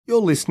You're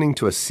listening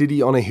to a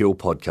City on a Hill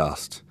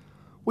podcast.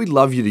 We'd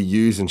love you to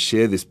use and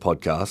share this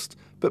podcast,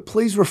 but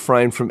please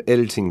refrain from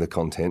editing the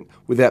content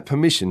without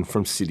permission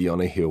from City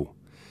on a Hill.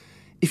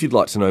 If you'd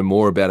like to know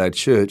more about our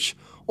church,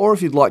 or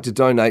if you'd like to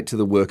donate to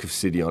the work of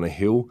City on a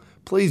Hill,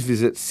 please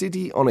visit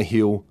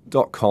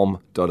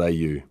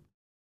cityonahill.com.au.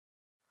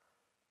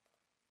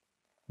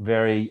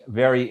 Very,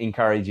 very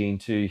encouraging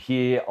to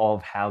hear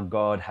of how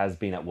God has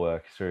been at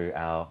work through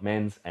our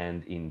men's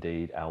and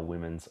indeed our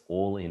women's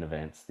all-in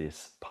events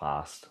this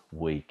past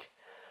week.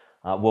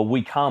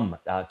 We come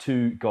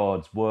to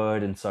God's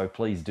word, and so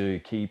please do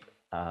keep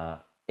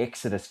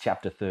Exodus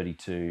chapter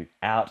 32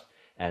 out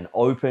and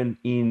open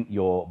in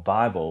your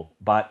Bible.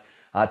 But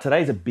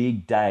today's a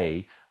big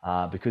day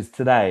because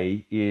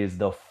today is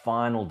the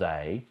final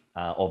day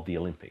of the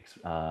Olympics.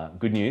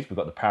 Good news, we've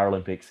got the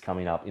Paralympics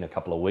coming up in a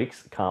couple of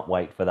weeks. Can't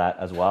wait for that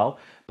as well.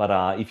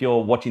 But if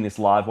you're watching this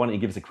live, why don't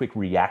you give us a quick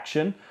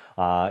reaction?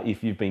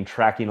 If you've been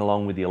tracking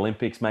along with the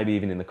Olympics, maybe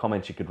even in the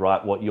comments you could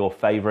write what your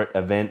favorite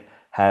event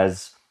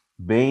has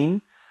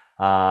been.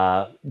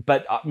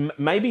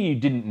 Maybe you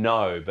didn't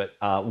know, but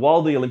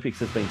while the Olympics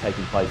has been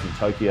taking place in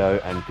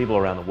Tokyo and people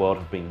around the world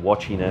have been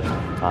watching it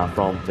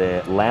from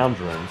their lounge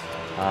rooms,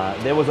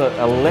 there was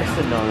a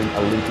lesser known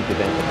Olympic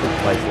event that took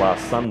place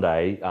last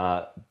Sunday,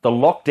 the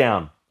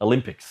Lockdown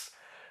Olympics,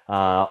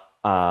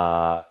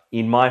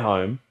 in my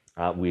home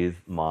with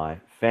my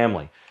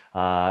family.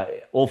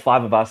 All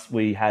five of us,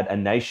 we had a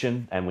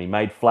nation and we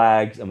made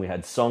flags and we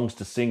had songs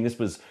to sing. This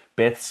was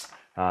Beth's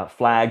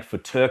flag for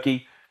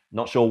Turkey.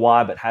 Not sure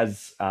why, but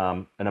has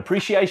an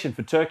appreciation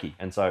for Turkey.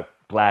 And so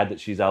glad that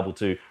she's able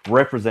to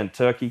represent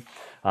Turkey.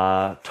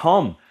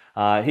 Tom,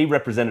 he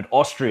represented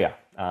Austria.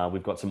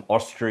 We've got some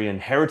Austrian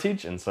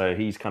heritage, and so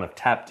he's kind of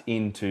tapped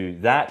into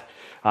that.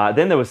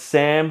 Then there was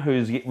Sam,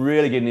 who's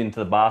really getting into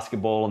the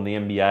basketball and the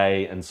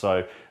NBA, and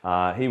so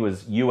he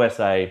was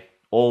USA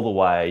all the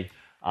way.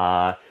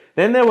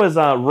 Then there was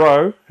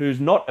Ro, who's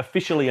not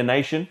officially a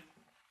nation.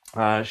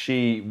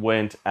 She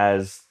went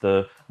as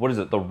the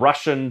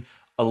Russian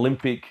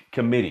Olympic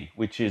Committee,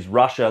 which is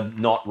Russia,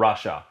 not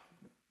Russia.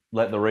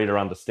 Let the reader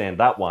understand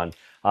that one.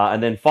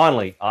 And then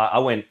finally, I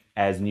went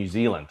as New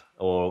Zealand,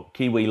 or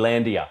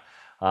Kiwilandia.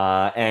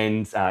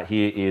 And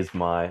here is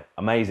my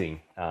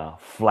amazing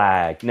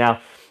flag.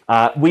 Now,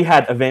 we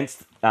had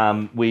events.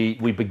 We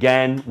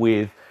began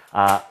with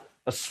a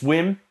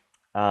swim.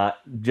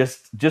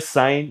 Just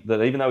saying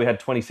that even though we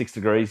had 26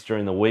 degrees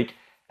during the week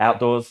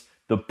outdoors,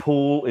 the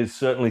pool is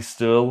certainly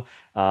still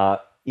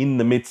in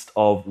the midst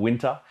of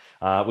winter.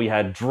 We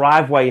had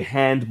driveway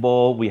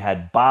handball, we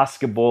had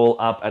basketball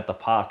up at the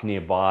park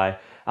nearby.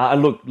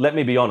 And look, let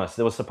me be honest,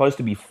 there was supposed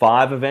to be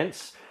 5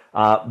 events,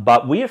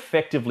 but we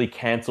effectively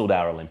cancelled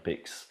our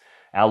Olympics,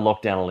 our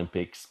lockdown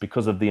Olympics,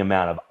 because of the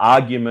amount of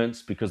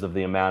arguments, because of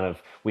the amount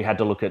of, we had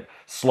to look at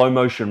slow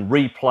motion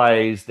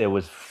replays, there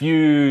was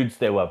feuds,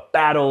 there were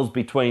battles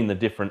between the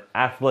different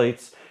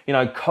athletes. You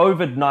know,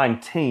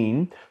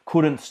 COVID-19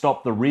 couldn't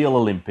stop the real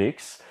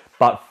Olympics,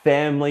 but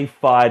family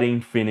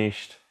fighting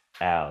finished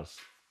ours.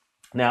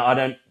 Now,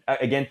 I'm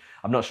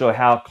not sure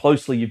how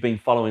closely you've been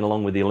following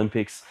along with the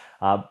Olympics,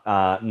 not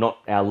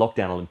our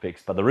lockdown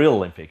Olympics, but the real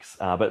Olympics.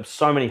 But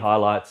so many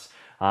highlights.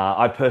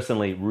 I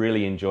personally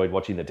really enjoyed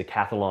watching the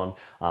decathlon,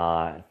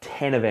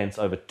 10 events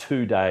over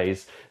 2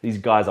 days. These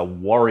guys are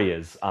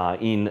warriors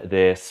in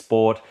their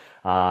sport.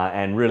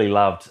 And really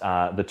loved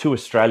the 2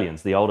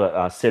 Australians, the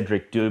older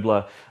Cedric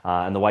Dubler,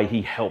 and the way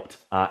he helped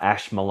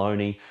Ash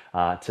Maloney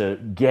to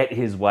get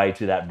his way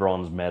to that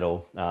bronze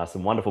medal.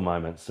 Some wonderful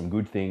moments, some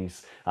good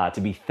things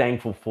to be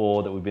thankful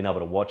for that we've been able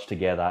to watch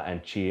together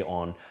and cheer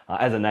on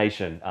as a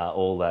nation,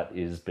 all that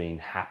is been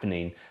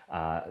happening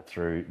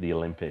through the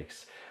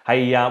Olympics.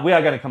 Hey, we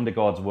are going to come to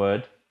God's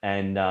word,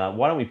 and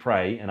why don't we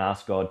pray and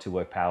ask God to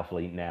work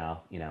powerfully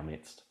now in our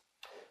midst.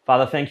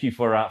 Father, thank you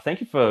for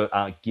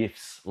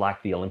gifts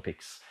like the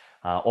Olympics,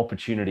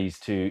 opportunities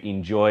to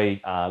enjoy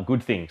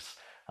good things.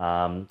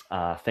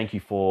 Thank you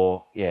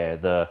for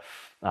the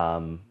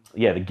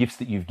gifts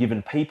that you've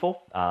given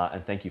people,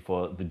 and thank you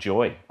for the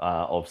joy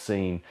of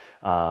seeing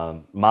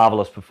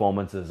marvelous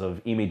performances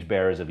of image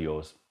bearers of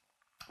yours.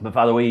 But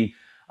Father, we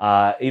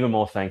are even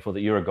more thankful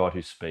that you're a God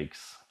who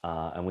speaks,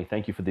 and we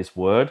thank you for this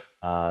word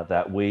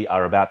that we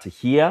are about to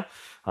hear.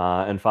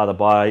 And Father,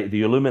 by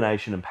the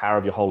illumination and power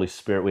of your Holy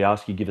Spirit, we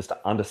ask you to give us the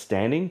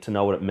understanding to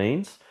know what it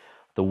means,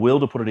 the will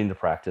to put it into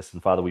practice.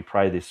 And Father, we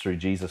pray this through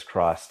Jesus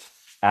Christ,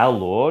 our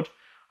Lord,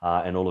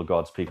 and all of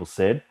God's people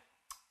said,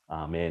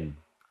 Amen.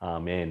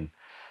 Amen.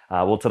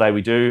 Well, today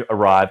we do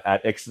arrive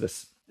at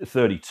Exodus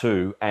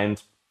 32,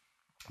 and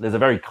there's a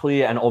very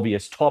clear and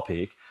obvious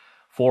topic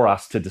for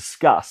us to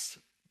discuss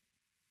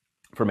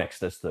from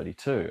Exodus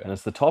 32, and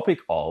it's the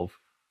topic of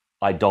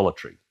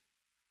idolatry.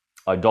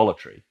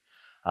 Idolatry.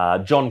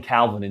 John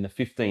Calvin in the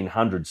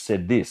 1500s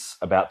said this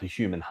about the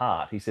human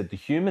heart. He said, the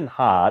human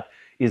heart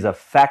is a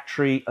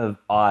factory of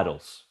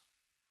idols.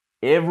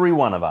 Every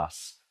one of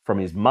us, from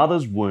his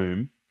mother's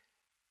womb,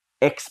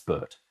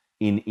 expert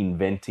in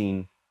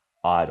inventing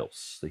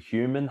idols. The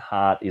human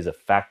heart is a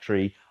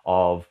factory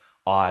of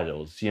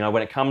idols.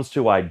 When it comes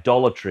to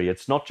idolatry,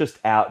 it's not just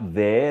out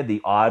there,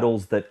 the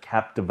idols that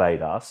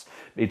captivate us,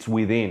 it's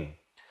within.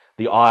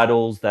 The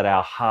idols that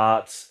our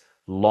hearts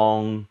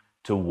long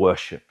to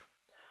worship.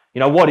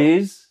 What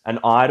is an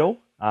idol?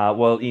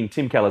 Well, in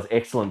Tim Keller's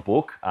excellent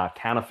book,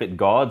 Counterfeit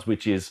Gods,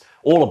 which is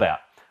all about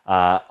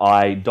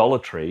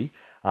idolatry,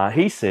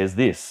 he says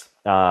this,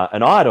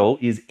 an idol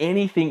is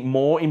anything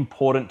more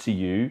important to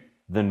you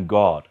than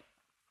God.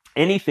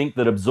 Anything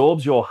that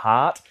absorbs your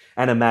heart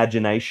and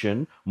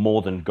imagination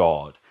more than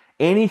God.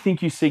 Anything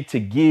you seek to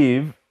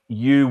give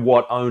you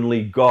what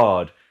only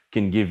God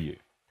can give you.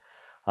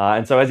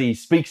 And so as he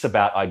speaks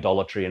about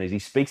idolatry and as he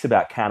speaks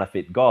about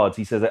counterfeit gods,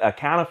 he says that a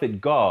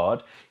counterfeit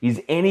god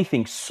is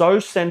anything so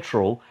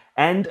central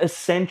and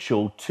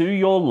essential to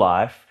your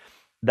life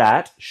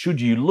that,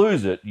 should you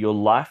lose it, your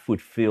life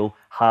would feel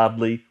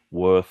hardly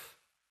worth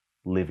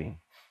living.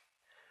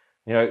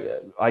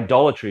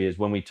 Idolatry is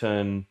when we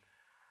turn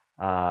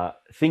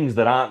things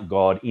that aren't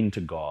God into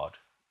God.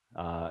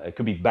 It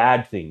could be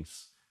bad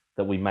things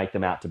that we make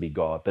them out to be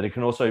God, but it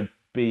can also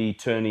be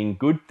turning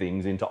good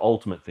things into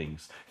ultimate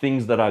things,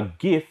 things that are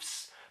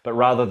gifts, but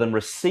rather than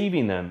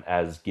receiving them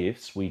as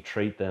gifts, we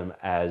treat them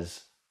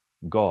as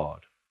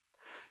God.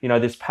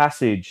 This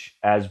passage,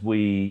 as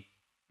we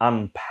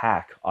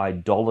unpack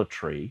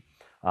idolatry,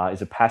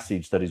 is a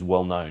passage that is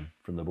well known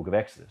from the book of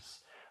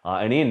Exodus.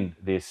 And in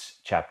this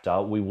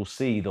chapter, we will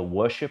see the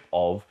worship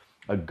of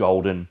a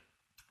golden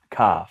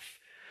calf.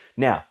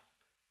 Now,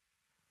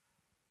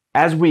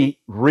 as we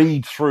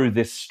read through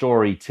this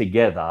story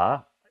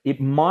together, it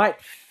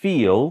might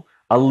feel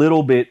a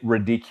little bit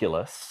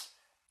ridiculous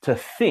to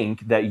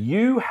think that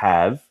you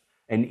have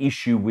an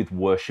issue with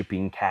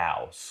worshipping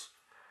cows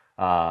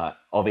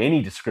of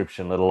any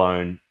description, let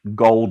alone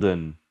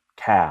golden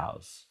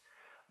cows.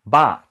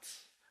 But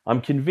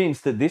I'm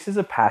convinced that this is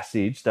a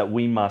passage that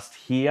we must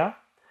hear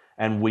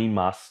and we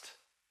must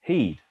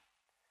heed.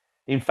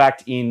 In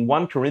fact, in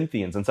 1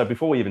 Corinthians, and so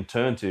before we even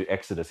turn to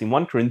Exodus, in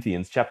 1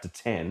 Corinthians chapter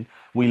 10,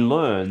 we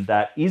learn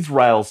that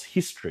Israel's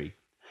history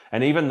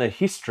and even the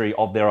history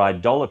of their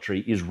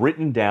idolatry is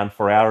written down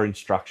for our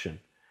instruction.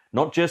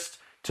 Not just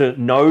to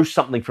know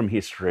something from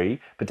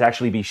history, but to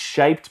actually be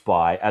shaped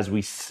by as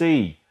we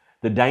see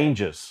the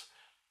dangers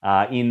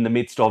in the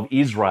midst of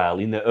Israel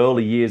in the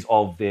early years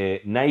of their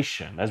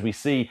nation. As we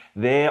see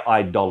their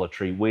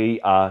idolatry,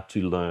 we are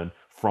to learn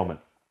from it.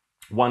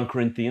 1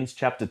 Corinthians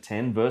chapter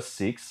 10, verse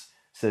 6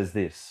 says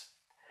this,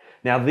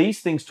 "Now these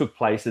things took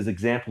place as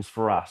examples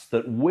for us,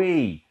 that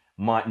we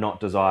might not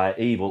desire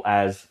evil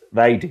as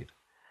they did.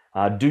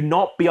 Do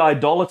not be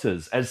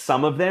idolaters, as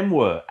some of them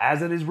were,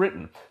 as it is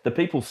written. The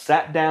people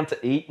sat down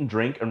to eat and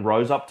drink and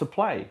rose up to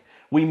play.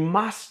 We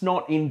must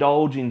not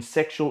indulge in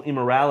sexual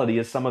immorality,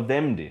 as some of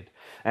them did.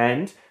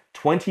 And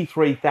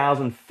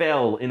 23,000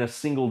 fell in a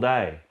single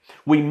day.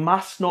 We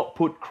must not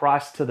put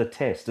Christ to the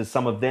test, as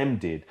some of them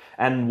did,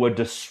 and were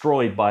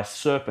destroyed by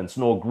serpents,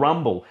 nor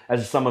grumble,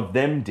 as some of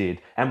them did,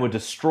 and were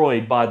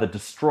destroyed by the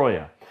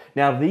destroyer.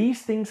 Now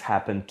these things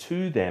happened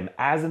to them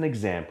as an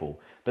example,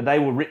 but they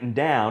were written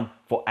down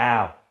for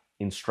our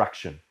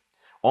instruction,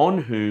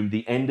 on whom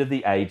the end of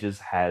the ages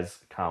has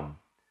come.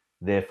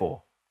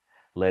 Therefore,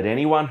 let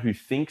anyone who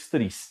thinks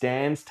that he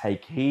stands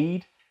take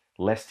heed,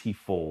 lest he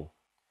fall.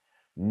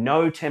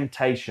 No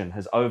temptation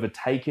has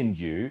overtaken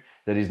you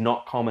that is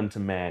not common to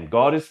man.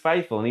 God is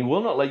faithful, and he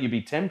will not let you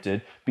be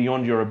tempted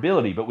beyond your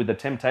ability, but with the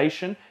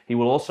temptation, he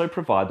will also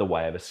provide the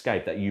way of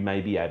escape, that you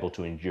may be able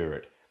to endure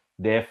it.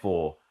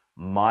 Therefore,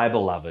 my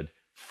beloved,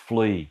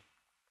 flee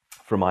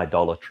from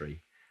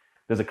idolatry."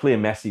 There's a clear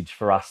message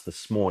for us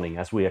this morning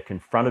as we are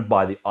confronted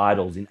by the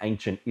idols in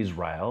ancient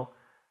Israel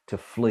to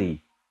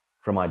flee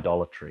from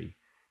idolatry,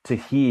 to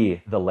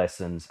hear the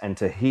lessons and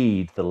to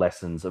heed the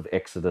lessons of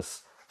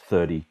Exodus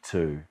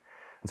 32.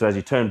 And so as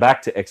you turn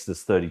back to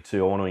Exodus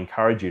 32, I want to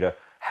encourage you to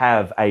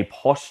have a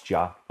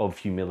posture of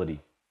humility,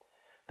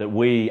 that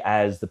we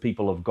as the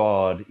people of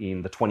God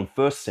in the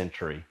 21st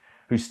century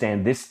who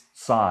stand this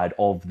side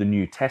of the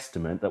New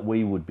Testament, that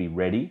we would be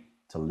ready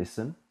to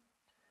listen,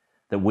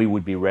 that we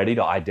would be ready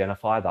to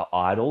identify the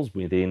idols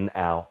within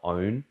our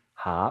own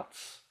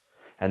hearts,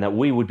 and that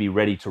we would be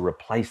ready to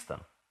replace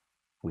them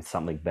with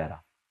something better.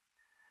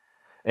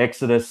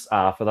 Exodus,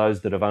 for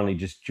those that have only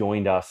just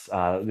joined us,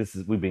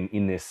 we've been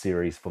in this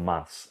series for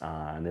months,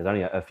 and there's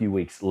only a few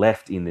weeks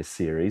left in this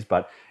series,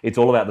 but it's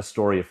all about the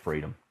story of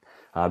freedom.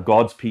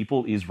 God's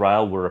people,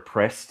 Israel, were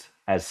oppressed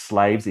as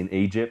slaves in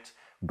Egypt.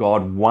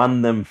 God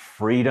won them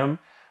freedom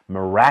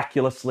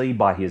miraculously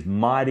by his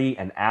mighty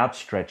and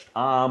outstretched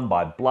arm,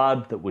 by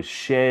blood that was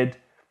shed.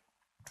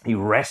 He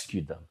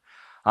rescued them.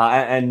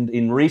 And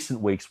in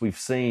recent weeks, we've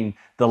seen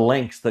the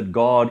lengths that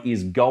God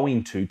is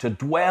going to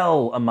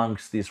dwell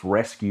amongst this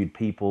rescued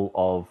people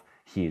of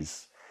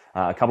his.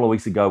 A couple of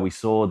weeks ago, we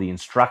saw the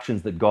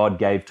instructions that God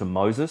gave to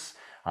Moses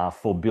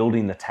for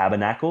building the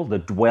tabernacle, the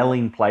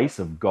dwelling place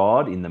of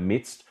God in the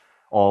midst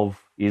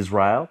of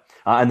Israel.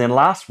 And then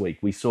last week,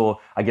 we saw,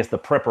 the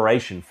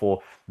preparation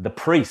for the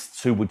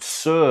priests who would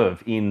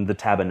serve in the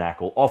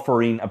tabernacle,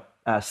 offering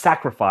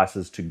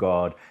sacrifices to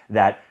God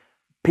that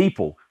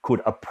people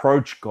could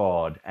approach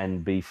God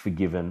and be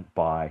forgiven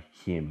by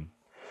him.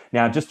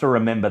 Now, just to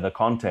remember the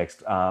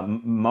context,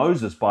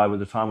 Moses, by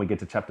the time we get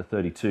to chapter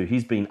 32,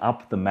 he's been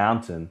up the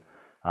mountain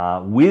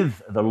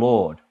with the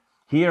Lord,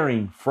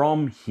 hearing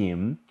from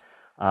him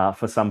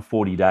for some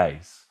 40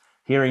 days,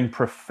 hearing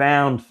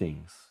profound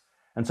things.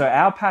 And so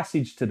our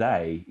passage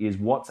today is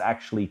what's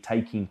actually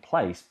taking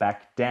place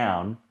back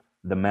down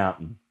the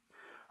mountain.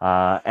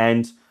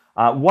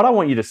 What I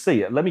want you to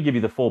see, let me give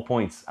you the 4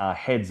 points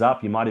heads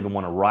up. You might even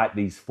want to write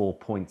these 4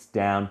 points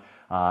down.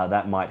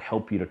 That might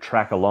help you to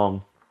track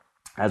along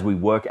as we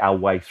work our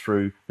way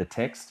through the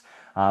text.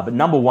 But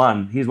number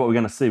one, here's what we're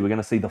going to see. We're going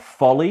to see the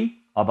folly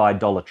of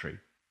idolatry.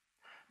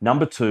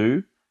 Number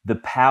two, the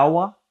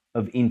power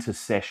of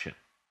intercession.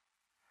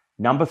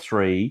 Number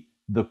three,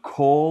 the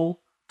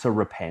call to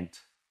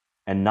repent.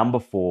 And number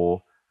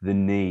four, the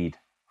need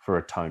for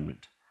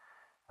atonement.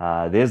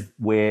 There's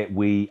where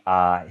we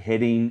are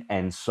heading.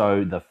 And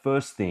so the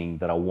first thing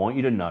that I want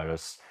you to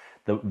notice,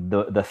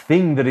 the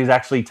thing that is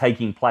actually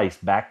taking place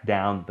back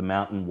down the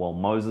mountain while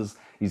Moses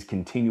is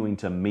continuing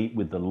to meet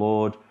with the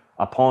Lord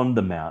upon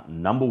the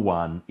mountain, number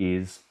one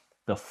is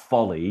the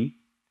folly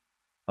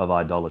of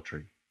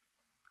idolatry.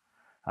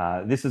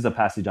 This is a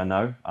passage I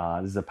know.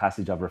 This is a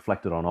passage I've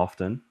reflected on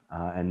often.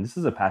 And this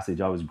is a passage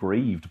I was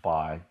grieved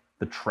by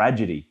the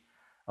tragedy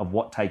of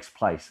what takes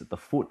place at the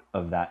foot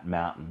of that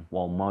mountain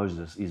while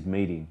Moses is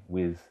meeting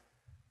with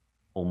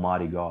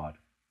Almighty God.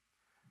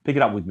 Pick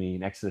it up with me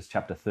in Exodus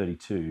chapter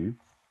 32,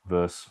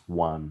 verse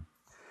 1.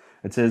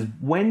 It says,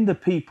 "When the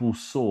people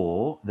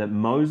saw that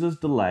Moses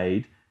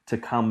delayed to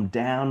come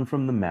down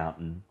from the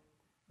mountain,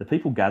 the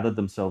people gathered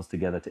themselves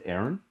together to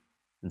Aaron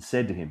and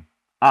said to him,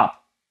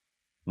 'Up,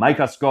 make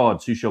us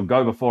gods who shall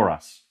go before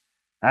us.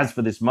 As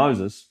for this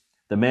Moses,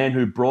 the man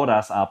who brought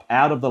us up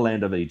out of the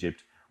land of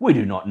Egypt, we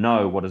do not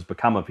know what has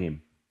become of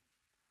him.'"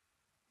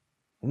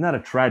 Isn't that a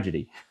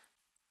tragedy?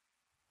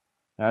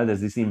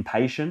 There's this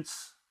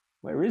impatience.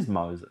 Where is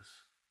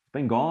Moses? He's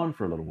been gone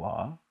for a little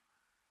while.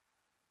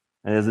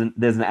 And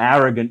there's an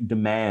arrogant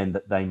demand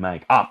that they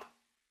make. "Up,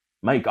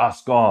 make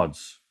us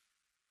gods."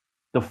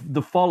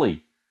 The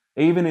folly,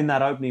 even in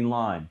that opening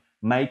line,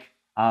 "make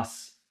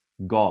us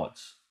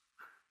gods."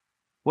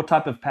 What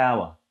type of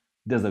power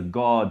does a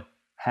God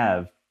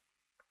have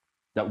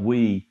that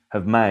we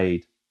have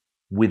made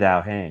with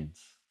our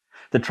hands?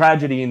 The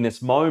tragedy in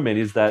this moment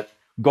is that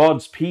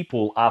God's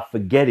people are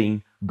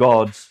forgetting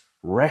God's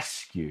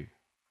rescue.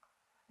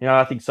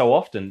 I think so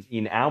often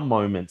in our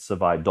moments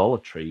of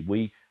idolatry,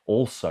 we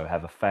also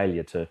have a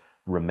failure to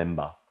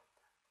remember.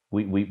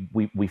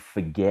 We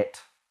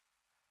forget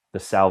the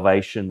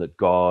salvation that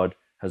God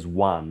has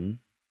won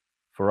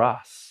for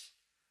us.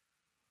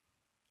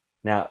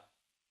 Now,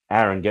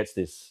 Aaron gets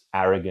this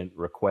arrogant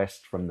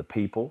request from the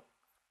people,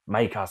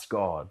 "Make us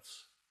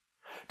gods."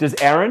 Does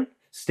Aaron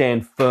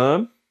stand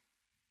firm,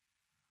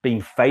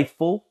 being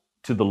faithful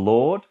to the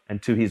Lord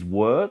and to his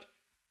word?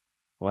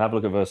 Well, have a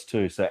look at verse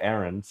 2. "So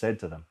Aaron said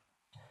to them,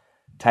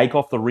 'Take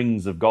off the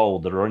rings of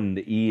gold that are in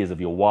the ears of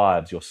your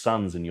wives, your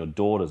sons, and your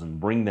daughters, and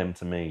bring them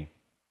to me.'"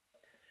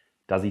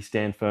 Does he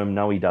stand firm?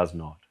 No, he does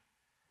not.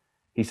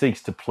 He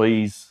seeks to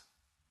please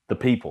the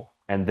people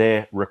and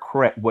their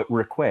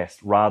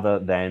request rather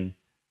than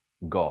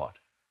God.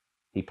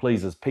 He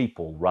pleases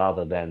people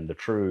rather than the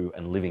true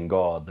and living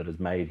God that has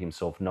made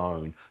himself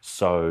known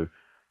so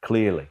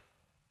clearly,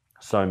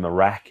 so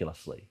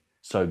miraculously,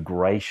 so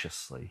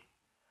graciously.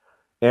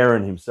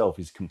 Aaron himself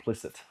is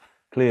complicit,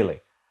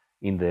 clearly,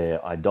 in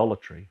their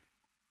idolatry.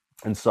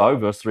 And so,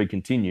 verse 3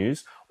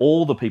 continues,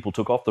 "All the people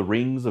took off the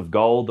rings of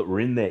gold that were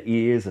in their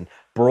ears and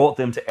brought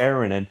them to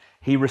Aaron, and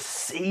he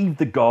received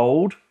the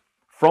gold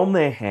from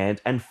their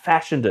hand and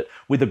fashioned it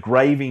with a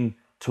graving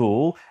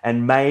tool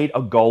and made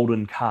a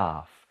golden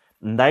calf.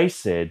 And they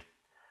said,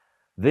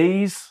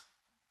 'These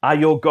are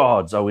your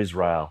gods, O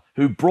Israel,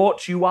 who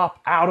brought you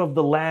up out of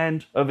the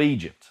land of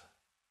Egypt.'"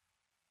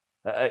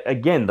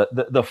 Again,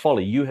 the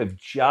folly. You have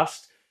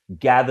just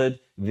gathered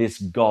this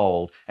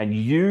gold and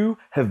you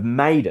have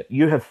made it.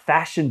 You have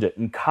fashioned it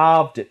and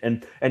carved it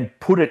and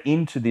put it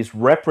into this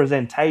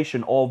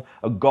representation of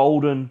a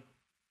golden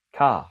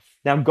calf.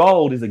 Now,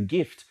 gold is a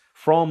gift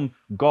from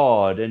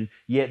God, and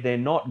yet they're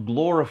not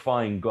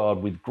glorifying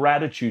God with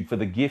gratitude for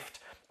the gift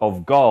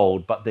of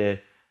gold, but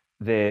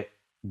they're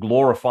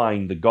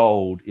glorifying the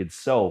gold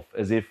itself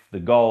as if the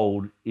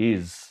gold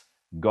is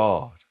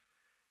God.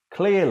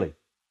 Clearly,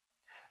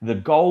 the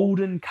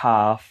golden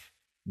calf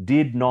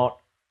did not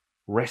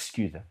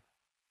rescue them.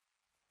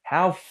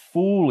 How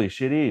foolish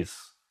it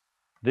is.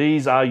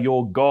 "These are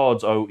your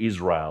gods, O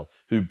Israel,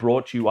 who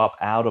brought you up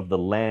out of the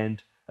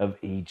land of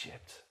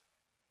Egypt."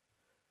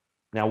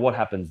 Now, what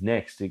happens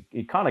next?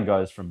 It kind of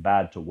goes from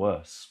bad to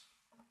worse.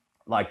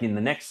 Like in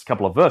the next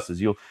couple of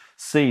verses, you'll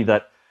see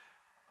that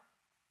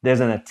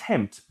there's an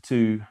attempt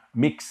to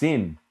mix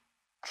in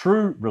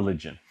true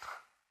religion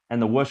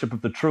and the worship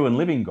of the true and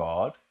living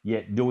God,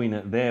 yet doing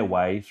it their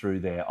way through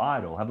their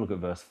idol. Have a look at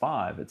verse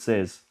 5. It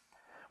says,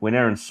 "When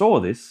Aaron saw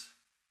this,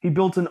 he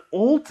built an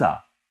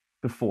altar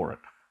before it."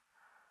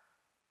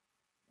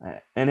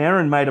 And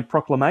Aaron made a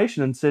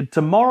proclamation and said,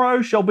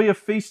 "Tomorrow shall be a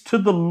feast to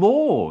the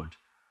Lord."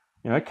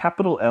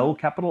 Capital L,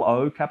 capital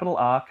O, capital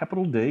R,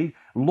 capital D.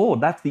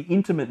 Lord, that's the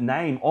intimate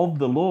name of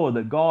the Lord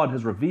that God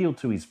has revealed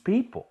to his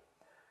people.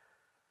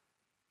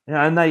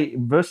 And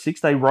verse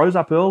 6, they rose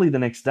up early the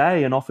next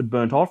day and offered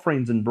burnt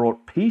offerings and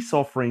brought peace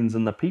offerings,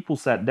 and the people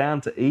sat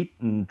down to eat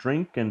and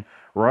drink and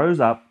rose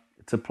up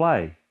to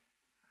play.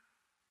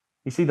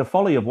 You see, the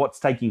folly of what's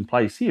taking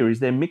place here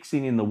is they're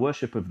mixing in the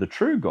worship of the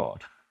true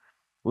God.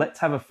 Let's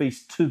have a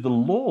feast to the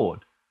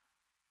Lord,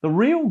 the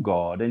real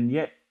God, and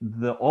yet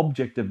the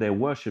object of their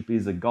worship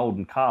is a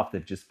golden calf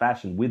they've just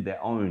fashioned with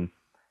their own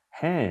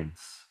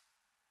hands.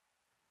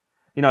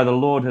 The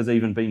Lord has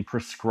even been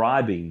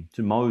prescribing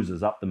to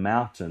Moses up the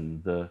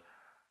mountain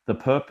the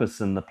purpose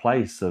and the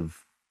place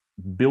of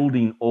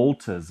building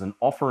altars and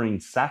offering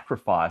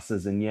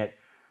sacrifices, and yet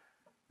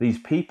these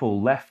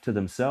people left to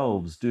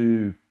themselves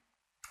do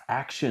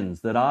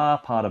actions that are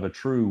part of a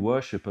true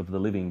worship of the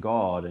living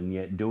God, and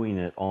yet doing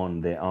it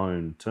on their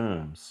own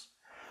terms.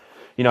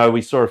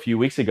 We saw a few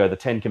weeks ago the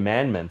Ten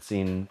Commandments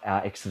in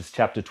Exodus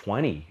chapter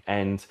 20,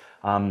 and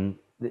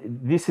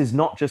this is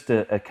not just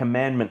a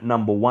commandment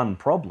number one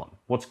problem.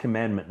 What's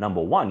commandment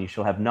number one? You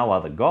shall have no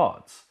other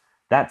gods.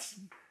 That's,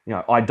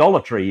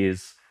 idolatry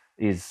is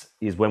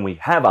when we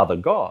have other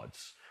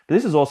gods. But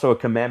this is also a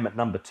commandment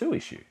number two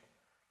issue.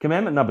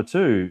 Commandment number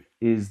two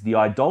is the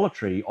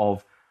idolatry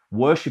of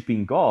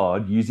worshipping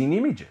God using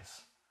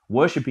images,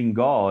 worshipping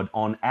God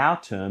on our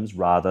terms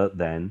rather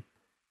than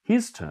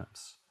his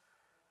terms.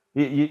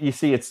 You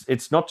see,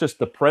 it's not just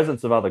the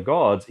presence of other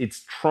gods,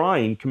 it's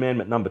trying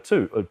commandment number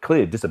two, a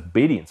clear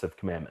disobedience of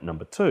commandment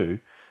number two,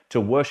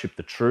 to worship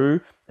the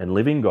true and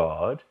living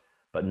God,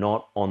 but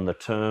not on the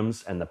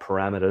terms and the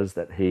parameters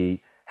that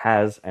he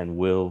has and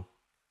will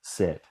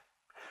set.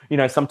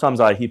 Sometimes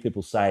I hear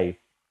people say,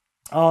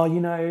 "Oh,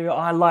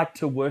 I like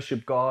to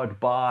worship God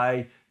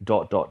by ...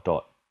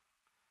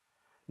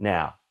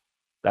 Now,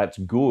 that's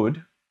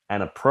good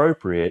and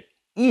appropriate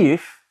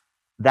if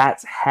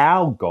that's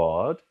how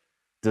God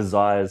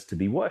desires to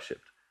be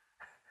worshipped.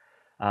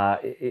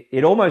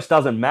 It almost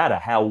doesn't matter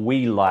how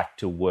we like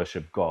to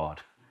worship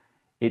God.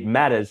 It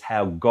matters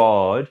how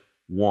God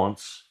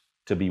wants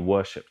to be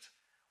worshipped.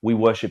 We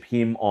worship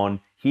him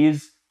on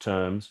his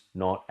terms,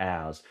 not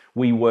ours.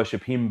 We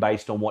worship him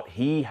based on what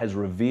he has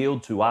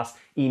revealed to us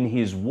in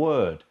his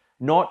word,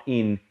 not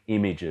in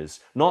images,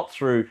 not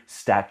through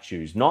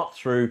statues, not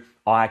through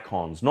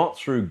icons, not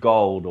through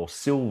gold or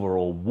silver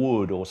or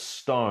wood or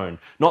stone,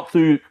 not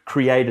through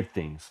created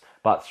things,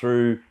 but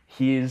through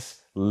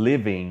his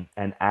living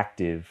and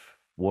active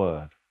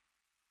word.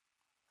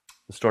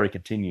 The story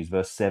continues,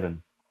 verse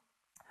 7,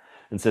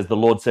 and says, "The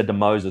Lord said to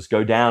Moses,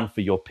 go down,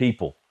 for your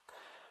people,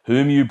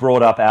 whom you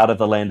brought up out of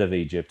the land of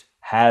Egypt,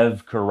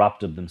 have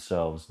corrupted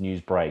themselves."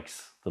 News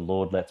breaks. The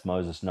Lord lets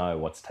Moses know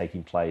what's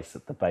taking place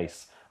at the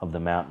base of the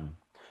mountain.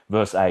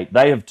 Verse 8,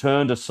 "They have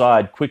turned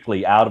aside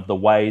quickly out of the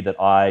way that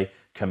I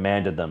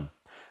commanded them.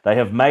 They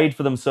have made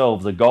for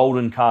themselves a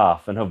golden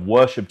calf and have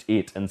worshipped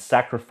it and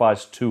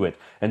sacrificed to it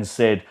and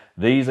said,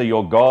 'These are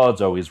your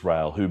gods, O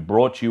Israel, who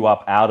brought you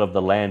up out of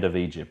the land of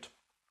Egypt.'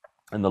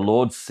 And the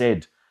Lord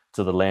said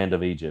to the land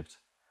of Egypt,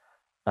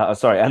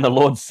 and the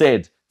Lord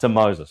said to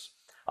Moses,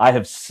 'I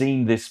have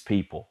seen this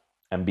people,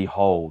 and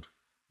behold,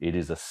 it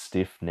is a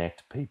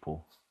stiff-necked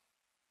people.'"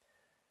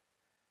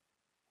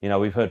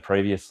 We've heard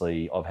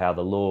previously of how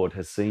the Lord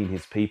has seen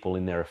his people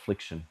in their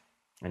affliction,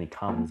 and he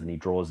comes and he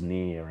draws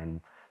near,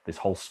 and this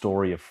whole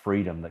story of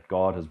freedom that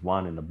God has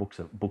won in the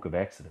book of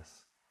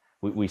Exodus.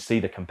 We see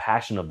the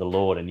compassion of the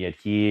Lord, and yet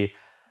here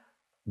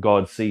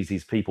God sees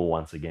his people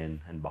once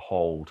again, and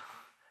behold,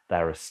 they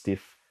are a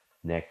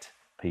stiff-necked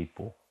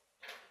people.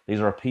 These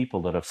are a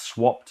people that have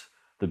swapped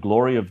the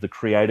glory of the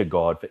Creator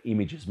God for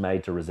images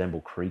made to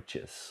resemble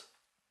creatures.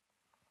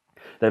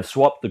 They've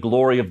swapped the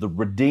glory of the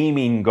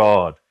redeeming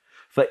God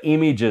for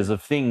images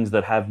of things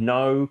that have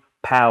no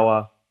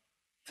power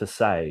to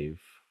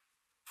save.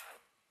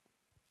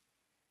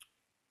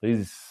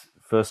 These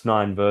first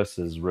 9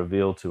 verses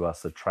reveal to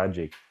us a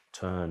tragic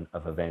turn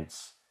of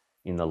events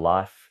in the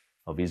life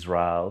of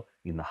Israel,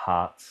 in the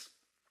hearts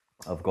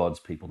of God's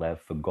people. They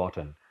have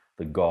forgotten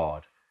the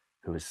God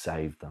who has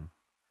saved them.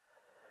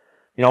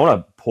 I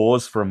want to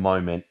pause for a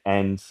moment,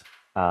 and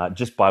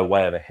just by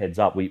way of a heads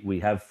up,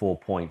 we have 4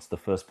 points. The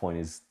first point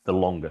is the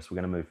longest. We're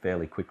going to move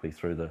fairly quickly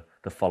through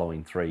the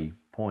following 3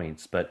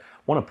 points, but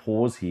I want to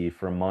pause here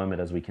for a moment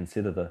as we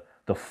consider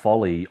the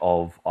folly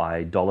of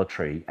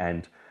idolatry,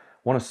 and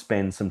want to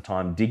spend some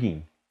time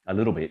digging a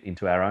little bit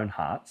into our own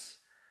hearts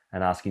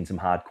and asking some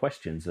hard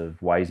questions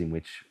of ways in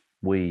which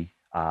we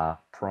are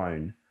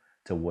prone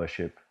to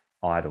worship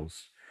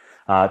idols.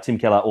 Tim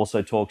Keller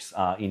also talks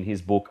in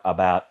his book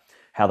about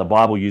how the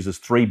Bible uses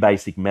 3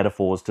 basic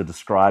metaphors to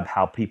describe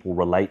how people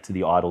relate to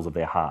the idols of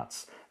their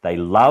hearts. They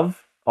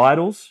love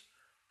idols,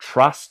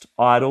 trust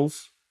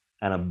idols,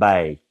 and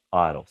obey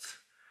idols.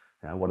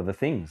 What are the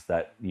things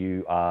that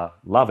you are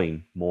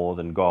loving more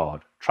than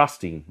God,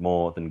 trusting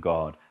more than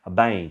God,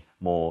 obeying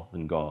more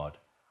than God?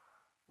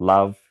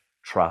 Love,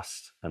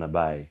 trust, and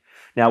obey.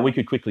 Now, we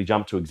could quickly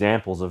jump to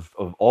examples of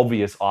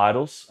obvious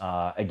idols.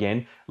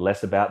 Again,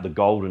 less about the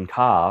golden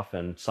calf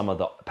and some of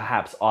the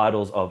perhaps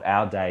idols of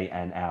our day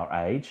and our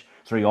age.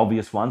 Three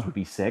obvious ones would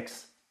be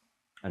sex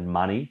and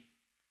money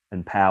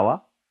and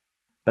power.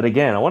 But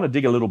again, I want to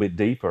dig a little bit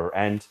deeper,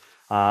 and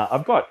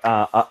I've got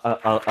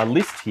a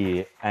list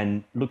here.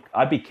 And look,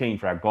 I'd be keen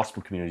for our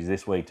gospel communities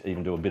this week to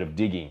even do a bit of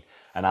digging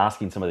and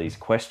asking some of these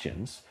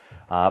questions.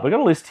 We've got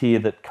a list here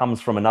that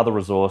comes from another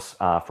resource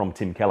from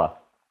Tim Keller,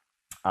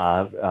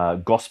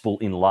 Gospel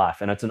in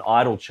Life, and it's an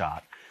idol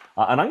chart.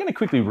 And I'm going to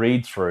quickly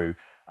read through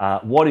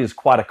what is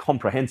quite a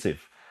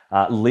comprehensive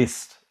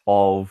list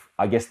of,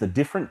 I guess, the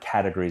different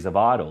categories of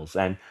idols.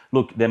 And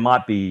look, there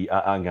might be,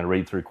 I'm going to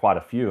read through quite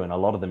a few, and a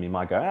lot of them you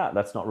might go,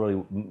 that's not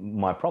really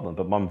my problem,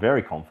 but I'm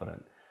very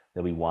confident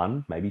there'll be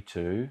one, maybe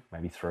two,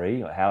 maybe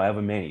three, or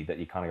however many that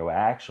you kind of go,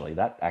 actually,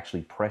 that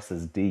actually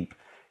presses deep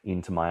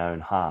into my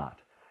own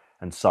heart.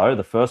 And so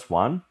the first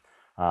one,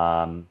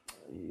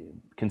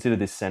 consider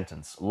this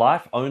sentence: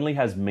 life only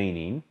has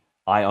meaning,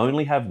 I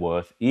only have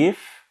worth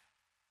if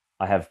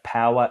I have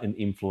power and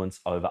influence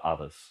over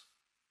others.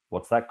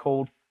 What's that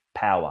called?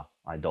 Power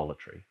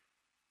idolatry.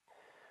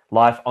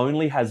 Life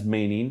only has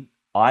meaning,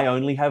 I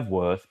only have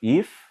worth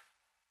if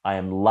I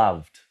am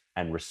loved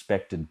and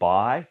respected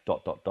by ...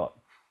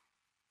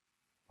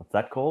 What's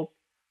that called?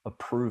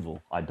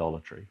 Approval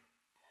idolatry.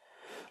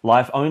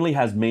 Life only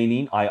has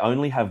meaning, I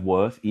only have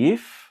worth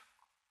if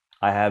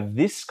I have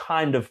this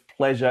kind of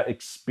pleasure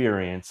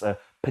experience, a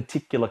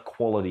particular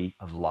quality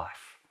of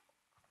life.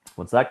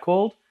 What's that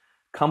called?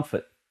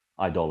 Comfort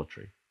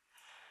idolatry.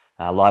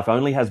 Life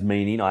only has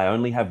meaning, I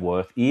only have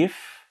worth if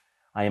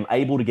I am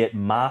able to get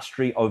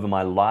mastery over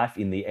my life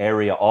in the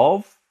area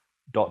of ...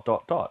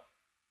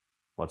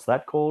 What's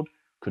that called?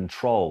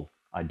 Control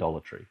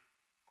idolatry.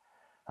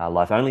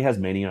 Life only has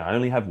meaning, I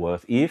only have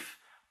worth if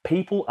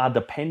people are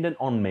dependent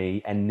on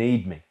me and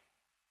need me.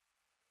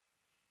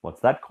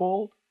 What's that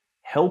called?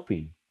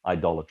 Helping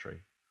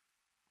idolatry.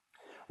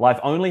 Life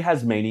only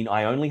has meaning,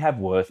 I only have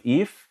worth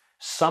if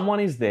someone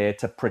is there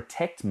to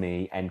protect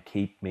me and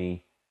keep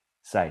me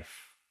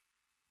safe.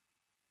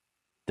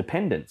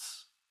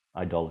 Dependence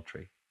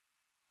idolatry.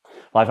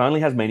 Life only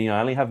has meaning,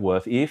 I only have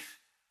worth if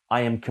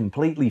I am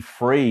completely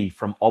free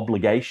from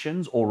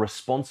obligations or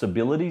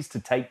responsibilities to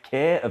take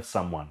care of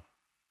someone.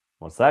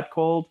 What's that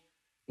called?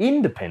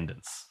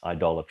 Independence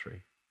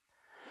idolatry.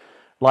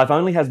 Life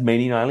only has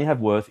meaning, I only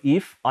have worth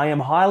if I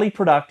am highly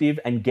productive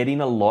and getting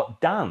a lot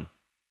done.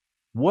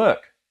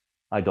 Work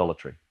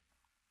idolatry.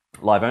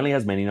 Life only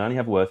has meaning, I only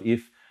have worth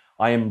if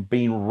I am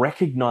being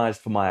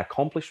recognized for my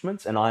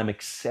accomplishments and I am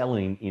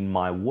excelling in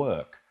my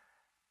work.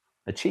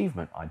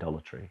 Achievement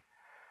idolatry.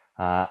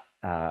 Life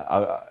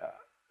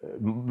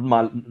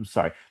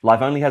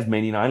only has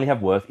meaning, I only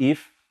have worth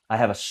if I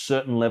have a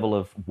certain level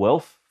of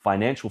wealth,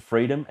 financial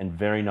freedom, and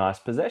very nice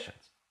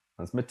possessions.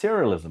 That's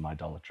materialism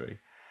idolatry.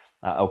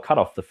 I'll cut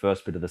off the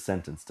first bit of the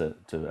sentence to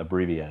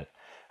abbreviate it.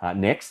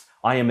 Next,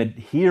 I am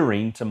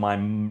adhering to my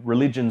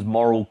religion's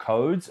moral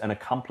codes and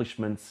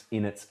accomplishments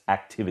in its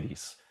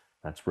activities.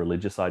 That's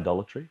religious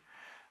idolatry.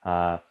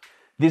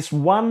 This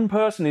one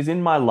person is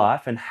in my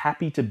life and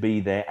happy to be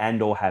there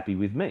and or happy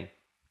with me.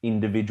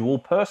 Individual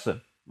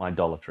person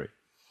idolatry.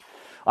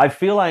 I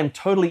feel I am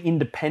totally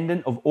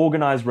independent of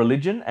organized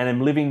religion and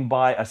am living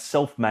by a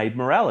self-made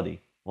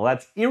morality. Well,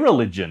 that's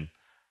irreligion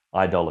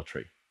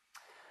idolatry.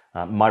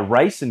 My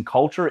race and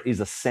culture is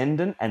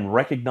ascendant and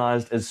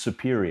recognized as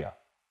superior.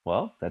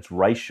 Well, that's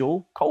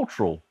racial,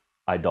 cultural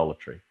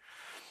idolatry.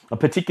 A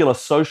particular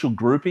social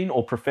grouping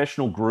or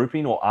professional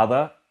grouping or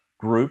other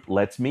group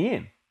lets me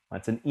in.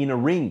 That's an inner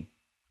ring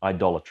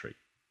idolatry.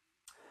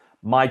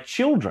 My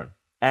children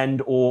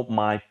and or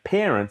my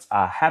parents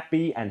are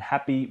happy and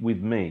happy with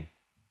me.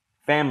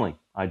 Family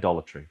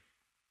idolatry.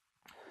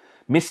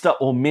 Mr.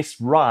 or Miss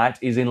Right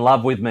is in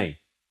love with me.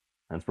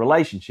 That's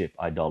relationship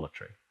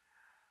idolatry.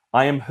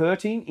 I am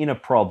hurting in a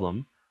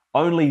problem.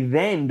 Only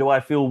then do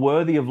I feel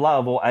worthy of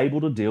love or able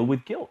to deal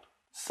with guilt.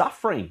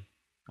 Suffering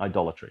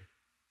idolatry.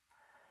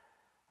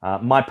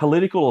 My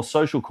political or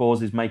social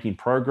cause is making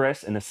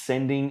progress and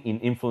ascending in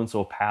influence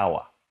or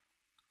power.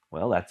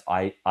 Well, that's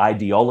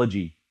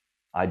ideology,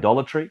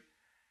 idolatry.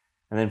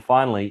 And then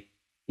finally,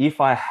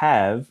 if I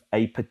have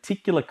a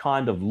particular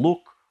kind of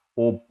look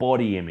or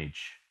body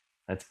image,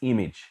 that's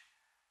image,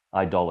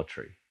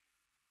 idolatry.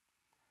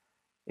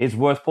 It's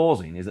worth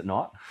pausing, is it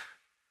not?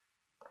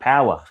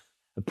 Power,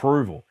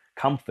 approval,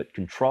 comfort,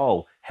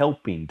 control,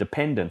 helping,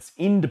 dependence,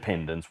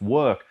 independence,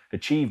 work,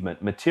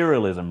 achievement,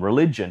 materialism,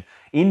 religion,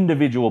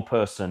 individual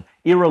person,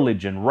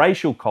 irreligion,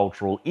 racial,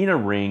 cultural, inner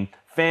ring,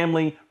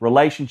 family,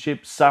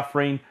 relationship,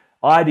 suffering,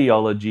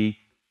 ideology,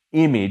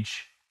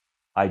 image,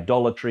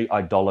 idolatry,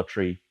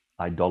 idolatry,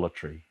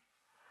 idolatry.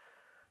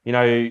 You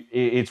know,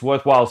 it's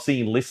worthwhile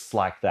seeing lists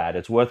like that.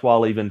 It's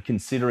worthwhile even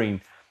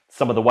considering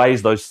some of the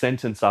ways those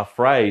sentences are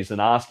phrased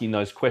and asking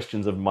those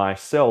questions of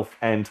myself.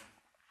 And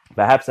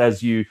perhaps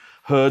as you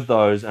heard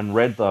those and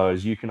read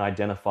those, you can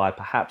identify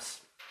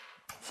perhaps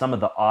some of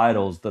the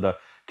idols that are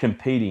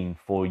competing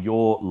for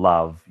your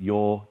love,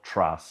 your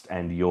trust,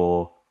 and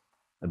your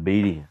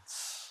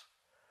obedience.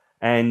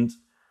 And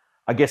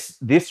I guess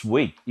this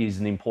week is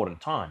an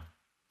important time.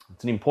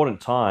 It's an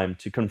important time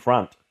to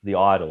confront the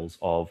idols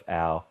of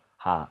our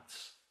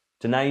hearts,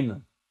 to name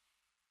them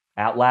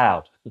out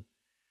loud,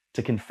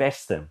 to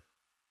confess them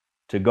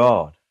to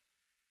God,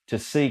 to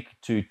seek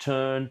to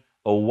turn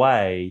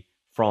away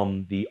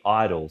from the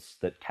idols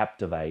that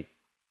captivate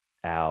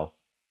our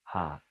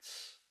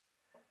hearts.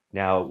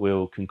 Now,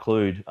 we'll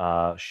conclude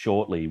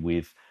shortly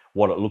with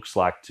what it looks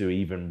like to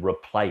even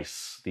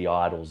replace the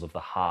idols of the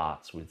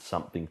hearts with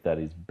something that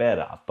is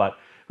better. But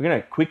we're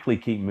going to quickly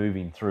keep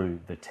moving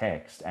through the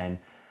text. And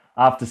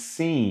after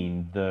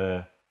seeing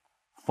the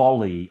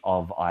folly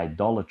of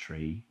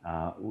idolatry,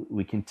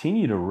 we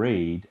continue to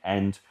read.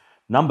 And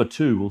number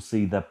 2, we'll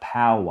see the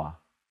power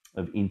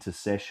of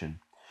intercession.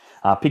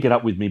 Pick it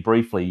up with me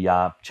briefly.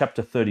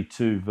 Chapter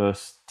 32,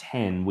 verse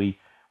 10, we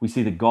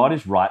see that God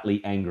is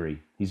rightly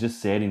angry. He's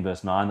just said in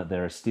verse 9 that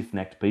they're a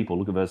stiff-necked people.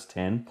 Look at verse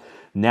 10.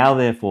 Now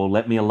therefore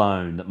let me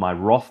alone, that my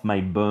wrath may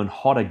burn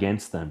hot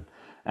against them,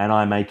 and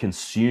I may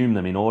consume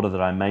them, in order that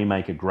I may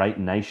make a great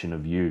nation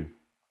of you.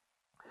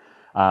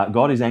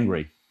 God is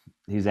angry.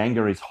 His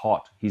anger is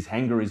hot. His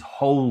anger is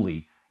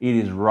holy. It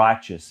is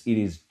righteous. It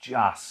is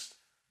just.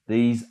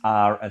 These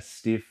are a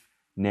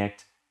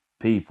stiff-necked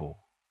people.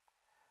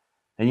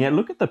 And yet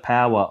look at the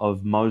power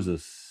of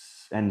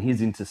Moses and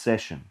his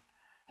intercession.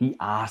 He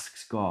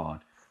asks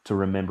God to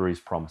remember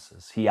his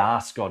promises. He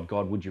asks God,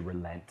 God, would you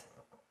relent?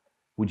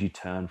 Would you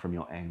turn from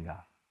your anger?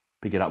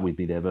 Pick it up with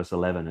me there, verse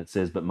 11. It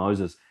says, but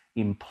Moses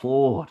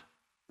implored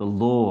the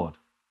Lord,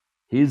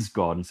 his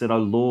God, and said, O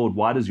Lord,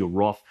 why does your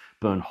wrath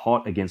burn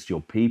hot against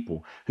your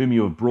people, whom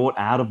you have brought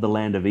out of the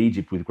land of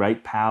Egypt with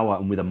great power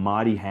and with a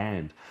mighty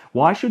hand?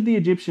 Why should the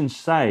Egyptians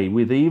say,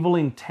 with evil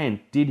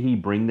intent did he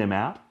bring them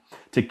out,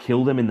 to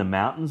kill them in the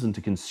mountains and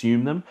to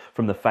consume them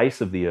from the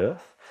face of the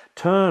earth?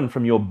 Turn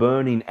from your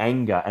burning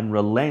anger and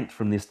relent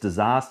from this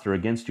disaster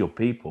against your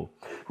people.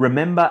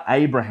 Remember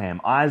Abraham,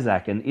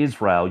 Isaac, and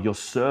Israel, your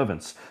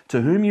servants,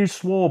 to whom you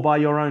swore by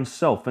your own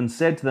self and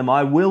said to them,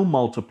 I will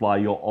multiply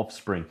your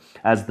offspring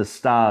as the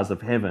stars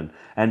of heaven,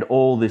 and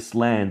all this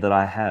land that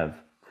I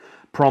have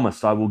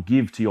promised I will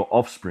give to your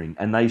offspring,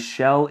 and they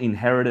shall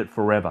inherit it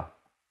forever.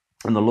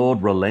 And the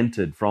Lord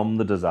relented from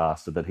the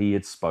disaster that he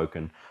had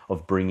spoken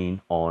of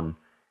bringing on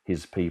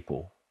his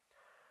people.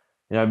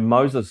 You know,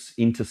 Moses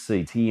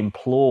intercedes. He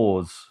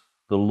implores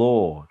the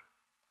Lord,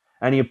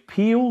 and he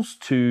appeals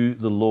to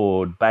the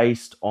Lord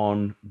based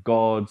on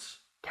God's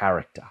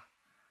character.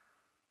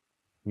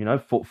 You know,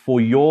 for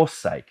your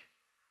sake,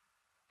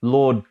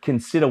 Lord,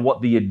 consider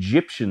what the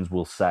Egyptians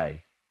will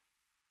say.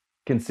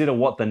 Consider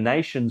what the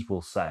nations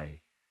will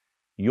say.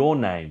 Your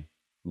name,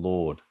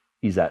 Lord,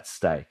 is at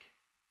stake.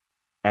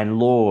 And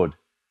Lord,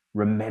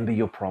 remember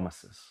your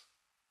promises.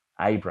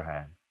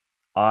 Abraham,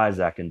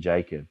 Isaac, and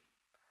Jacob,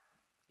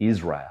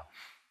 Israel.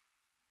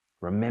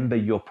 Remember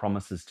your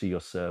promises to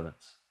your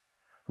servants.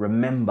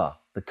 Remember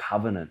the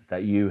covenant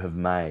that you have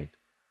made.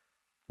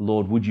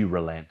 Lord, would you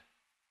relent?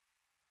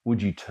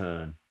 Would you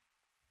turn?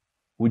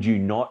 Would you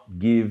not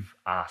give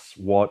us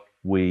what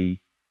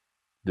we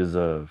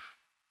deserve?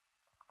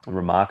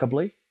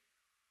 Remarkably,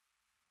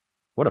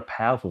 what a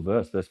powerful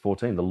verse, verse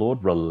 14. The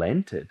Lord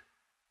relented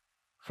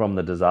from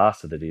the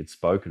disaster that he had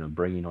spoken of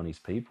bringing on his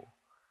people.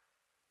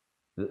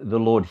 The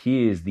Lord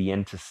hears the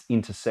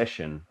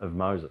intercession of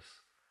Moses.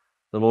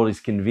 The Lord is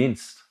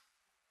convinced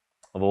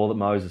of all that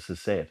Moses has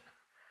said.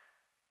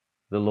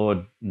 The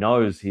Lord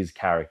knows his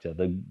character.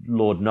 The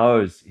Lord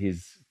knows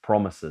his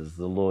promises.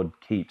 The Lord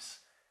keeps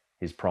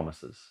his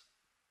promises.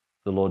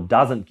 The Lord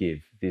doesn't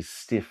give this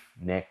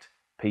stiff-necked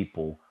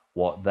people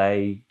what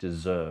they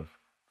deserve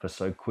for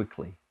so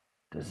quickly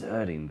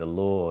deserting the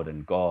Lord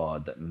and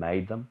God that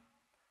made them,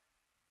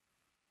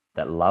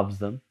 that loves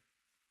them,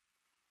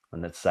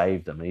 and that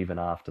saved them even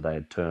after they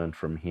had turned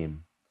from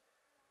him.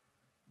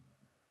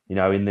 You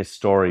know, in this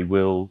story,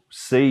 we'll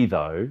see,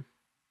 though,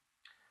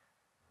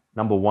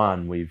 number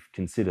one, we've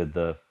considered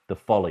the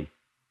folly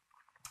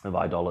of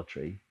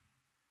idolatry.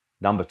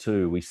 Number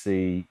two, we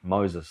see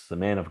Moses, the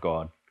man of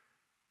God,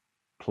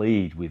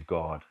 plead with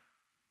God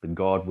that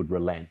God would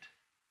relent.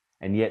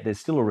 And yet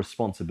there's still a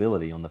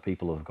responsibility on the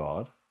people of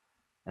God.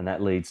 And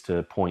that leads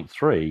to point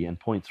three. And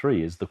point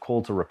three is the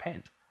call to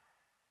repent.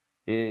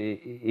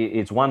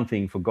 It's one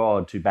thing for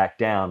God to back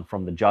down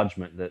from the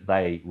judgment that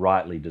they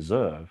rightly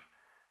deserve,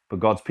 but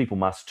God's people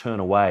must turn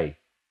away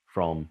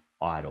from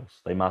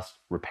idols. They must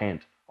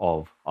repent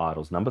of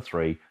idols. Number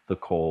three, the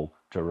call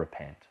to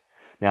repent.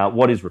 Now,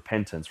 what is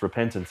repentance?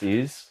 Repentance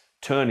is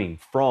turning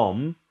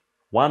from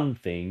one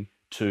thing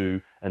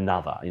to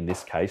another. In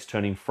this case,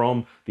 turning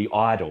from the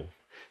idol,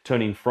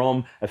 turning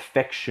from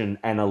affection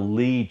and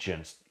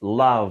allegiance,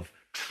 love,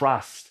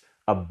 trust,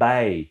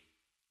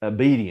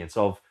 obedience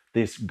of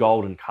this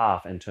golden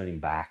calf, and turning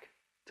back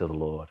to the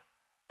Lord,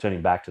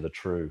 turning back to the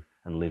true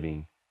and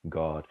living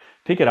God.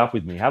 Pick it up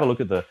with me. Have a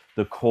look at the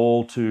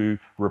call to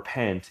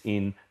repent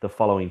in the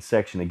following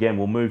section. Again,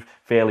 we'll move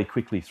fairly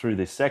quickly through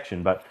this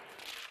section, but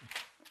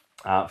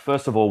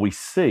First of all, we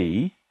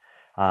see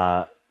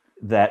that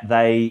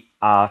they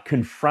are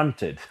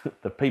confronted.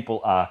 The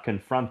people are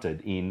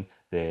confronted in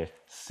their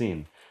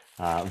sin.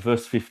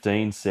 Verse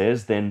 15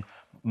 says, Then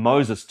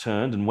Moses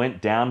turned and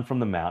went down from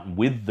the mountain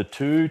with the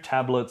 2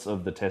 tablets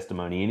of the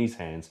testimony in his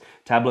hands,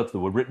 tablets that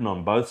were written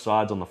on both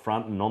sides, on the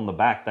front and on the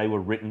back they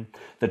were written.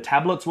 The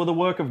tablets were the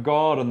work of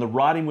God, and the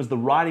writing was the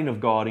writing of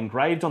God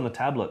engraved on the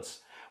tablets.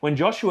 When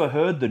Joshua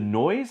heard the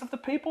noise of the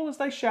people as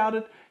they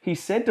shouted, he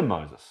said to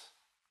Moses,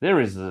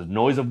 There is a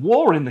noise of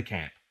war in the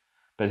camp.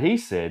 But he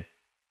said,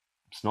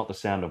 It's not the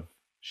sound of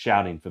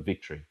shouting for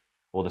victory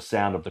or the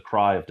sound of the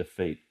cry of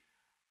defeat,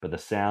 but the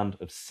sound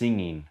of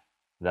singing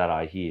that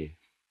I hear.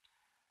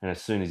 And as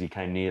soon as he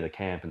came near the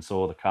camp and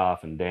saw the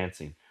calf and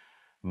dancing,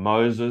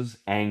 Moses'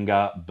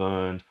 anger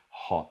burned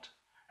hot,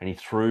 and he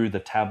threw the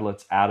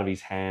tablets out of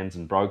his hands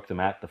and broke them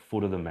at the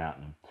foot of the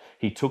mountain.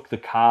 He took the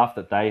calf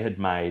that they had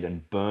made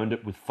and burned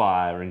it with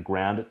fire and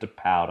ground it to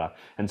powder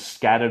and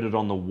scattered it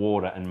on the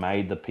water and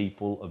made the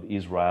people of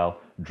Israel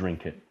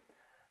drink it.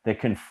 They're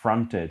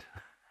confronted.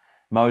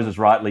 Moses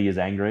rightly is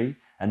angry,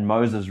 and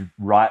Moses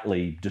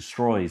rightly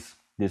destroys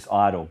this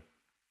idol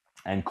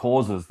and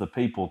causes the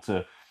people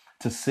to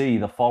see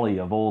the folly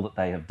of all that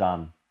they have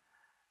done.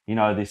 You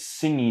know, this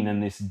singing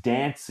and this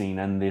dancing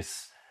and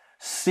this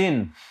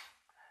sin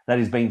that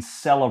is being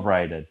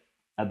celebrated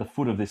at the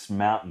foot of this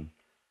mountain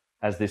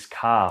as this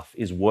calf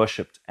is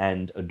worshipped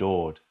and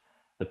adored.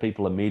 The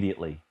people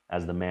immediately,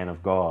 as the man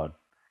of God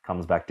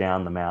comes back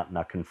down the mountain,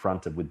 are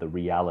confronted with the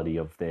reality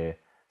of their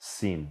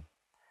sin.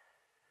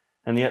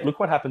 And yet, look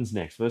what happens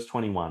next. Verse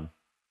 21.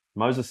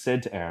 Moses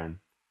said to Aaron,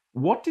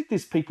 What did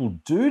this people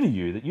do to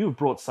you that you have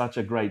brought such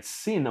a great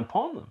sin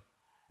upon them?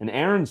 And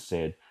Aaron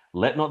said,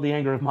 Let not the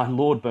anger of my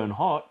Lord burn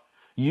hot.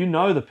 You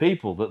know the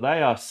people, that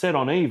they are set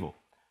on evil.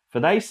 For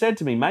they said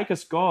to me, Make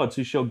us gods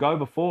who shall go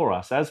before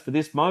us. As for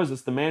this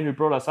Moses, the man who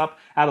brought us up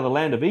out of the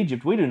land of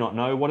Egypt, we do not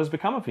know what has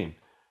become of him.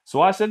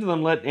 So I said to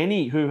them, Let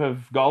any who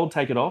have gold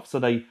take it off. So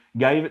they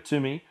gave it to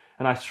me,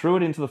 and I threw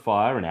it into the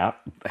fire, and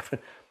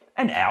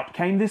out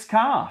came this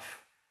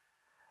calf.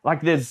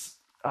 Like there's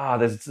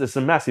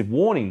some massive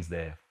warnings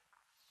there.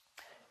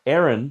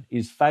 Aaron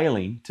is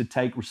failing to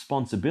take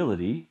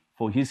responsibility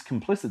for his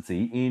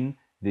complicity in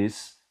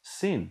this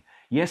sin.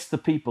 Yes, the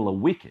people are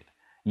wicked.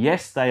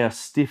 Yes, they are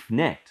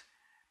stiff-necked.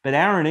 But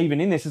Aaron,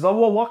 even in this, is like,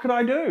 well, what could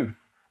I do?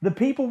 The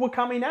people were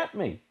coming at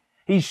me.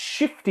 He's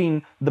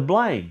shifting the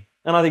blame.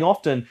 And I think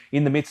often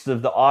in the midst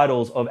of the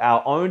idols of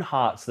our own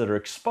hearts that are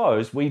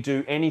exposed, we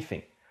do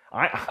anything.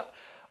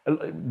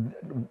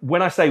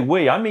 When I say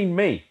we, I mean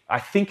me. I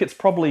think it's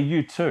probably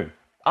you too.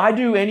 I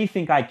do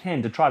anything I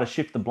can to try to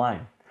shift the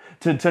blame.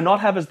 To not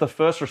have as the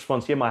first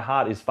response, my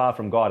heart is far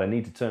from God. I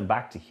need to turn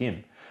back to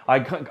Him. I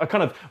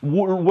kind of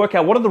work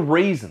out what are the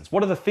reasons,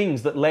 what are the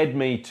things that led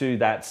me to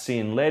that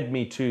sin, led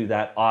me to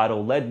that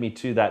idol, led me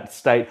to that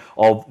state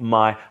of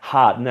my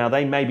heart. Now,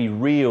 they may be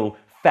real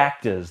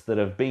factors that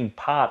have been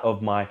part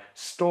of my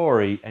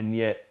story, and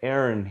yet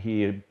Aaron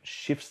here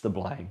shifts the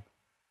blame.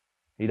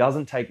 He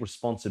doesn't take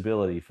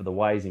responsibility for the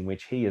ways in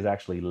which he has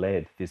actually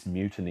led this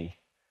mutiny.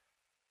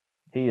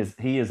 He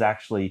is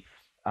actually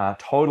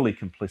totally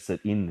complicit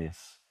in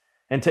this.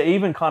 And to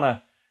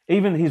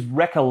even his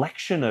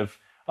recollection of,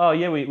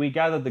 we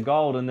gathered the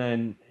gold and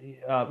then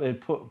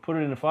put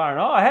it in the fire,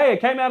 and it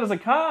came out as a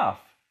calf.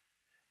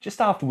 Just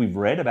after we've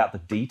read about the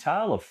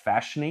detail of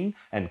fashioning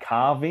and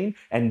carving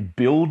and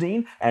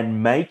building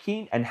and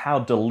making and how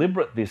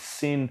deliberate this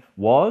sin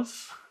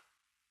was.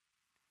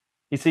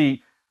 You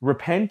see,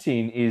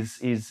 repenting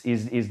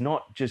is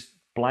not just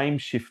blame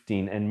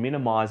shifting and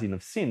minimizing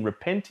of sin.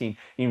 Repenting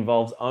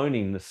involves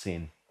owning the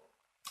sin,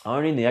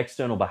 owning the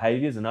external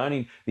behaviors and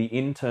owning the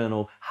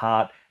internal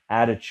heart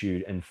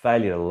attitude and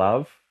failure to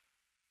love,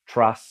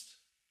 trust,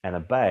 and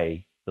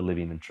obey the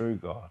living and true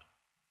God.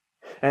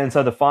 And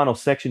so the final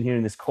section here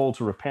in this call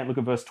to repent, look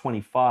at verse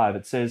 25.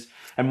 It says,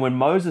 And when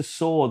Moses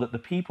saw that the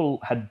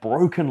people had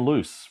broken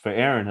loose, for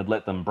Aaron had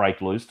let them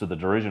break loose to the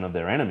derision of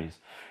their enemies,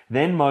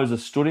 then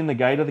Moses stood in the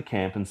gate of the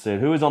camp and said,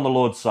 Who is on the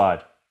Lord's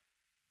side?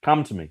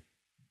 Come to me.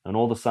 And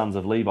all the sons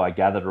of Levi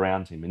gathered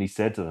around him, and he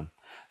said to them,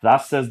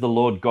 Thus says the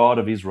Lord God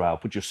of Israel,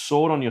 Put your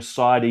sword on your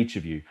side, each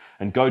of you,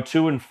 and go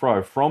to and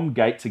fro from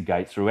gate to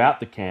gate throughout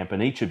the camp,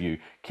 and each of you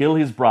kill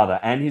his brother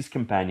and his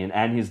companion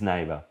and his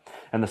neighbor.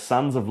 And the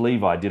sons of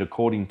Levi did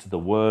according to the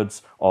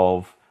words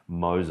of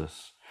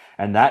Moses.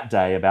 And that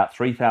day about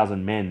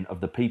 3,000 men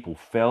of the people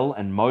fell,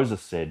 and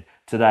Moses said,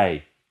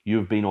 Today you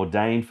have been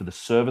ordained for the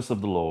service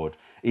of the Lord,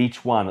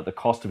 each one at the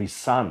cost of his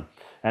son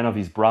and of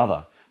his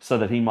brother, so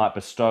that he might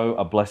bestow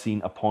a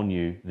blessing upon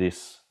you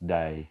this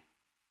day.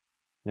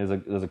 There's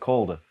a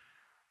call to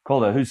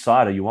whose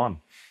side are you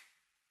on?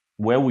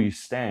 Where will you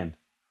stand?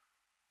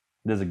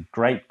 There's a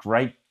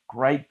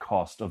great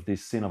cost of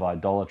this sin of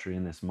idolatry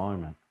in this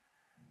moment.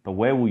 But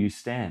where will you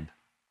stand?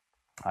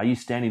 Are you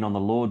standing on the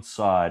Lord's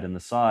side and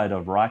the side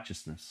of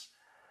righteousness?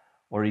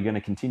 Or are you going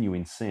to continue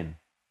in sin?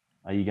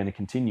 Are you going to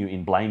continue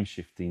in blame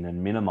shifting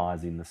and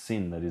minimizing the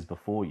sin that is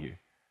before you?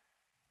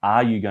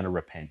 Are you going to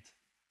repent?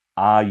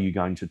 Are you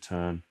going to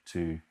turn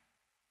to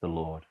the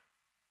Lord.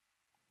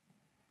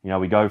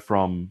 We go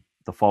from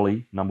the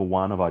folly, number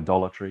 1, of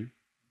idolatry,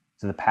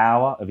 to the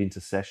power of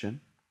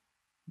intercession.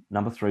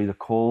 Number 3, the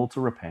call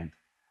to repent.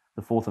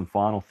 The fourth and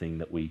final thing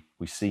that we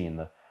see in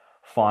the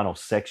final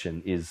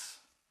section is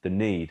the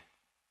need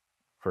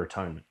for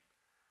atonement.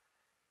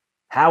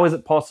 How is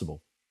it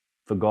possible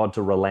for God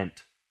to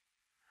relent?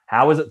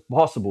 How is it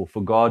possible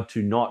for God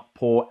to not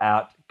pour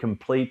out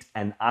complete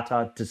and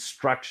utter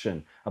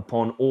destruction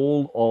upon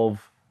all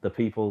of the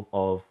people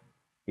of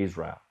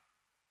Israel?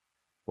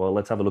 Well,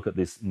 let's have a look at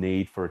this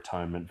need for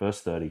atonement.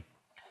 Verse 30.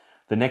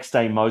 The next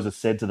day Moses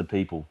said to the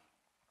people,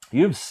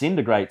 "You have sinned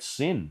a great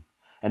sin,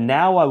 and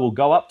now I will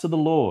go up to the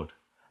Lord.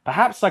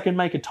 Perhaps I can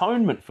make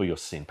atonement for your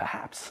sin,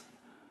 perhaps."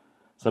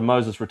 So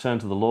Moses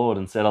returned to the Lord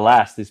and said,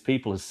 "Alas, this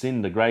people has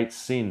sinned a great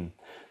sin.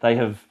 They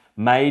have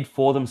made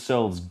for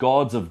themselves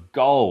gods of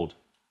gold.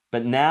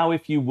 But now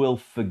if you will,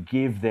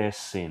 forgive their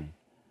sin.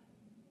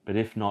 But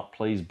if not,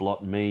 please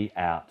blot me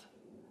out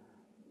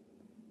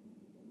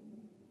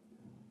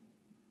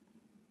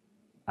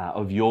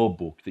of your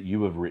book that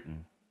you have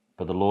written."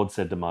 But the Lord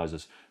said to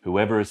Moses,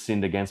 "Whoever has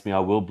sinned against me, I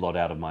will blot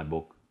out of my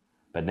book.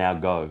 But now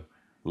go,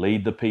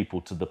 lead the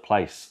people to the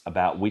place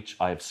about which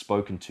I have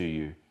spoken to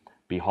you.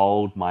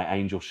 Behold, my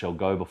angel shall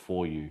go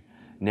before you.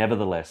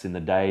 Nevertheless, in the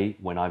day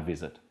when I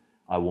visit,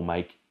 I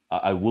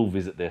will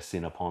visit their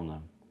sin upon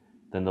them."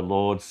 Then the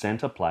Lord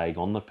sent a plague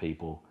on the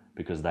people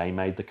because they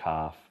made the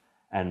calf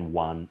and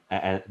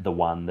the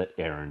one that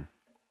Aaron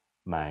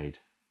made.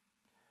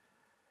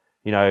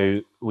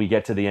 We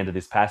get to the end of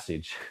this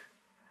passage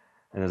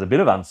and there's a bit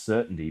of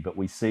uncertainty, but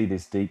we see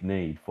this deep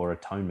need for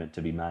atonement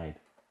to be made,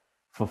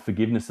 for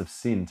forgiveness of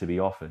sin to be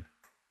offered.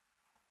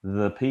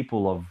 The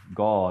people of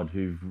God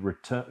who've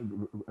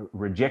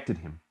rejected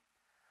him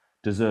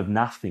deserve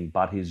nothing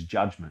but his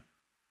judgment,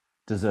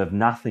 deserve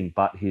nothing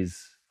but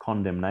his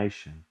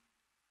condemnation.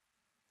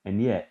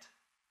 And yet,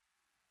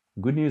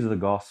 good news of the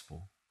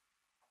gospel,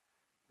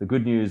 the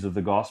good news of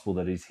the gospel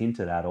that is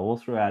hinted at all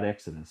throughout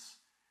Exodus,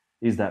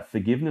 is that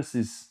forgiveness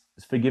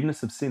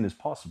of sin is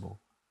possible.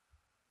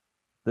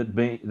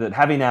 That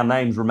having our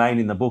names remain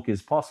in the book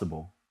is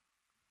possible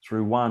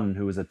through one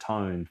who has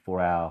atoned for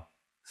our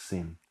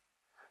sin,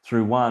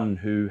 through one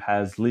who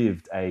has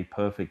lived a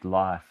perfect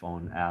life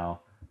on our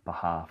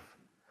behalf,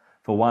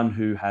 for one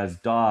who has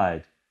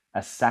died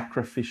a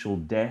sacrificial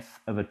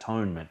death of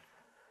atonement.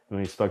 When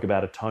we spoke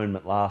about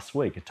atonement last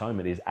week,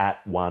 atonement is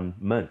at one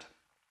ment.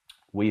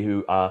 We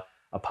who are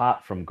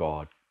apart from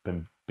God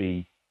can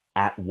be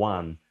at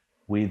one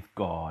with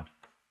God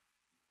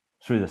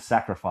through the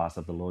sacrifice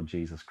of the Lord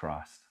Jesus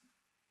Christ,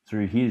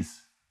 through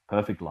his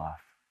perfect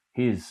life,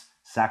 his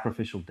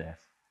sacrificial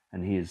death,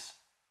 and his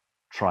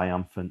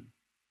triumphant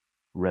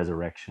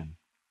resurrection.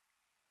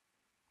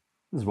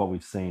 This is what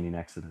we've seen in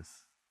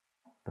Exodus.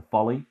 The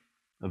folly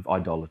of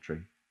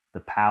idolatry, the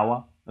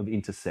power of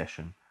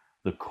intercession,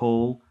 the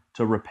call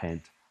to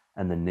repent,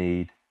 and the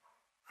need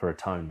for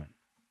atonement.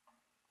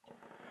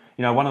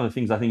 One of the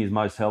things I think is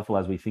most helpful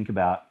as we think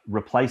about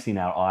replacing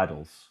our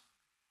idols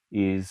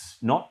is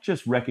not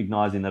just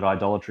recognizing that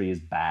idolatry is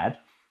bad,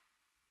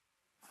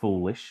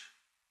 foolish,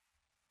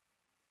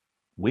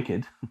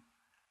 wicked,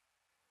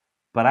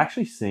 but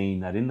actually seeing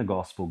that in the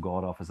gospel,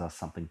 God offers us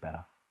something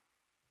better.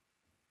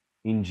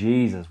 In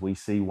Jesus, we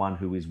see one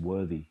who is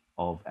worthy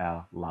of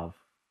our love,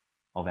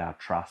 of our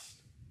trust,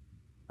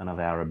 and of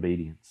our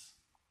obedience.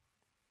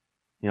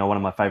 One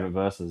of my favorite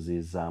verses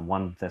is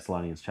 1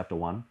 Thessalonians chapter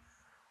 1,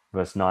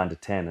 verse 9 to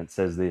 10. It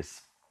says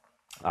this.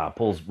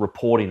 Paul's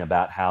reporting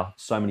about how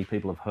so many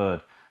people have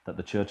heard that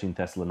the church in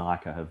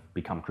Thessalonica have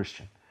become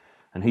Christian.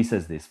 And he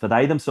says this, "For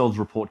they themselves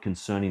report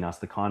concerning us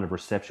the kind of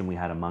reception we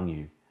had among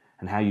you,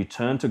 and how you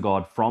turned to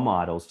God from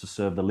idols to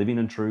serve the living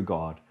and true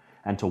God,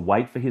 and to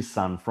wait for his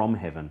Son from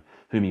heaven,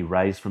 whom he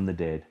raised from the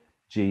dead,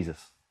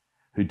 Jesus,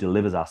 who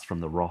delivers us from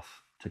the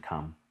wrath to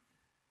come."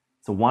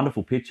 It's a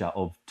wonderful picture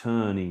of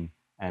turning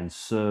and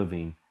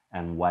serving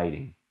and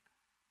waiting.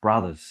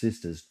 Brothers,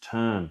 sisters,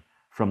 turn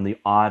from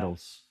the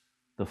idols,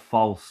 the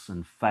false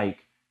and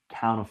fake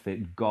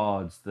counterfeit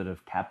gods that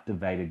have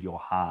captivated your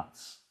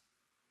hearts.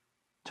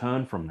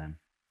 Turn from them.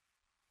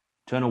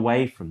 Turn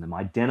away from them.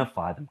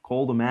 Identify them.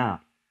 Call them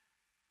out.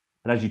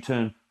 But as you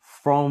turn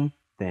from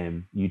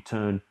them, you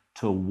turn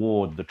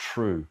toward the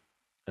true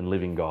and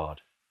living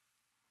God.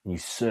 And you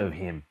serve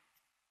him.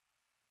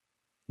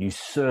 You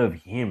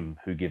serve him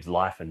who gives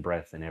life and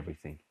breath and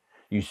everything.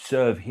 You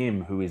serve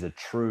him who is a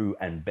true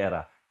and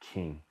better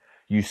King.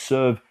 You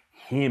serve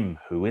him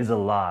who is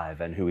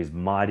alive and who is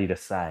mighty to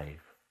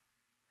save.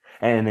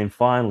 And then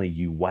finally,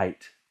 you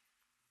wait.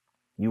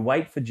 You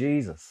wait for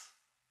Jesus.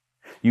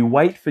 You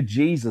wait for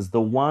Jesus,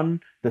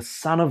 the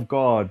Son of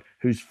God,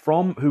 who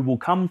will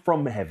come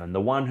from heaven,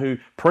 the one who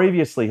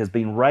previously has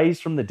been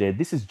raised from the dead.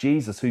 This is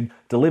Jesus who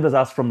delivers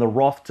us from the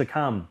wrath to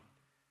come.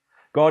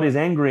 God is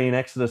angry in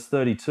Exodus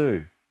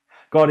 32.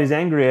 God is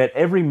angry at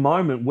every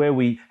moment where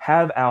we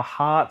have our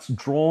hearts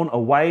drawn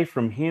away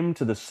from him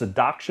to the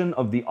seduction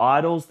of the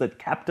idols that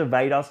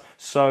captivate us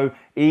so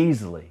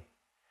easily.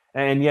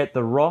 And yet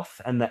the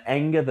wrath and the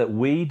anger that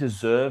we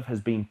deserve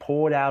has been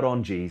poured out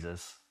on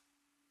Jesus.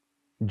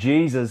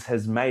 Jesus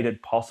has made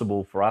it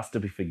possible for us to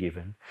be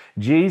forgiven.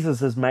 Jesus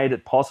has made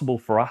it possible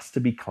for us to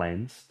be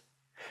cleansed.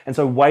 And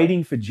so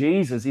waiting for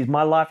Jesus is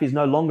my life is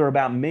no longer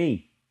about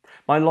me.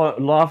 My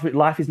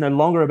life is no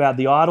longer about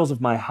the idols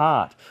of my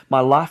heart.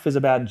 My life is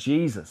about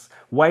Jesus,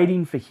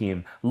 waiting for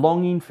Him,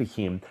 longing for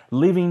Him,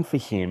 living for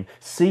Him,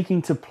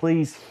 seeking to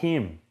please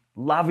Him,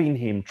 loving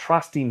Him,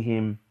 trusting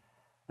Him,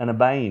 and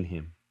obeying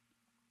Him.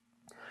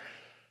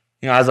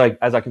 As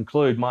I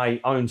conclude my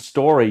own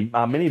story,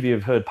 many of you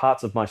have heard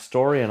parts of my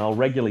story, and I'll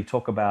regularly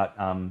talk about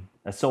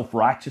a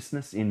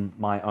self-righteousness in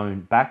my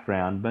own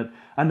background. But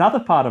another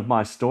part of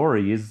my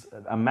story is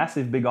a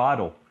massive big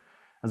idol.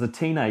 As a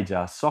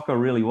teenager, soccer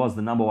really was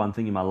the number one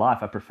thing in my life.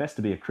 I professed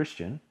to be a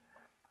Christian,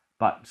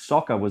 but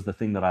soccer was the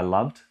thing that I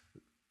loved,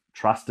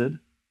 trusted,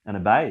 and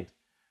obeyed.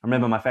 I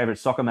remember my favorite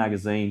soccer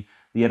magazine,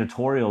 the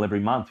editorial every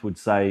month would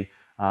say,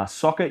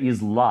 soccer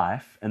is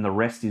life and the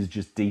rest is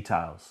just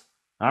details.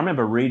 I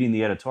remember reading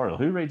the editorial.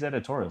 Who reads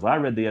editorials? I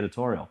read the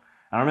editorial.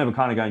 And I remember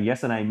kind of going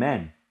yes and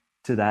amen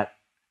to that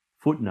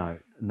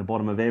footnote in the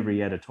bottom of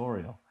every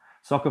editorial.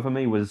 Soccer for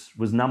me was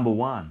number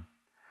one.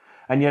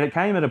 And yet it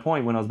came at a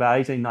point when I was about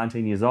 18,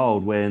 19 years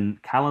old when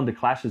calendar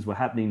clashes were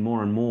happening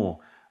more and more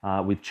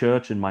with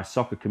church and my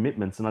soccer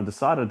commitments, and I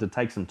decided to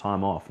take some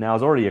time off. Now, I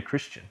was already a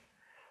Christian,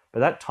 but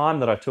that time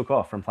that I took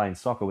off from playing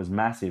soccer was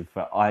massive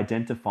for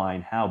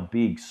identifying how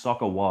big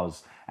soccer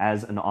was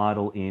as an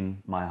idol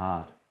in my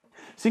heart.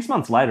 6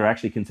 months later, I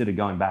actually considered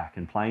going back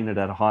and playing it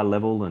at a high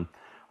level,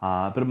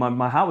 but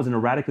my heart was in a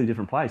radically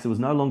different place. It was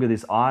no longer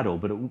this idol,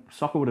 but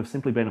soccer would have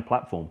simply been a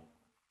platform.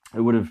 It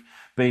would have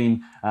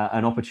been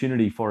an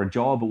opportunity for a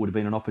job. It would have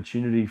been an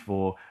opportunity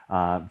for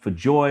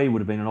joy. It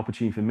would have been an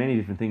opportunity for many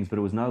different things, but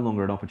it was no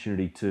longer an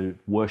opportunity to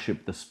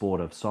worship the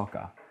sport of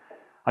soccer.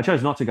 I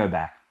chose not to go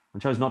back. I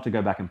chose not to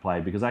go back and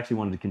play because I actually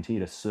wanted to continue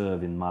to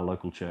serve in my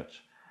local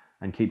church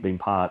and keep being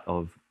part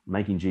of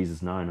making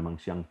Jesus known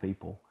amongst young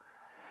people.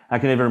 I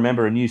can even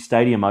remember a new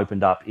stadium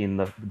opened up in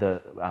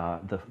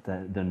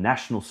the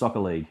National Soccer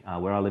League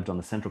where I lived on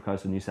the central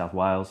coast of New South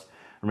Wales.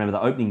 I remember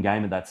the opening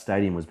game at that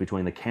stadium was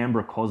between the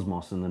Canberra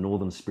Cosmos and the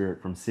Northern Spirit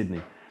from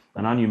Sydney.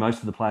 And I knew most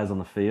of the players on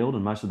the field,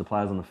 and most of the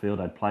players on the field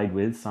I'd played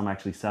with. Some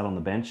actually sat on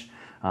the bench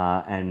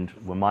and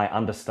were my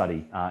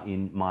understudy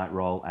in my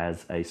role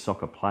as a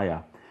soccer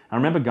player. I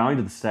remember going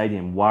to the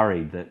stadium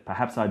worried that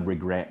perhaps I'd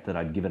regret that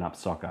I'd given up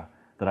soccer,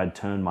 that I'd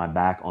turned my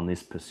back on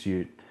this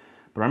pursuit.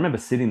 But I remember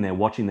sitting there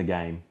watching the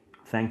game,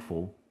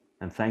 thankful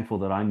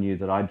that I knew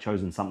that I'd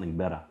chosen something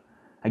better.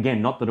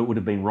 Again, not that it would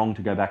have been wrong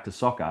to go back to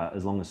soccer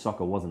as long as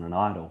soccer wasn't an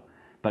idol,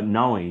 but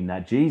knowing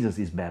that Jesus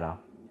is better.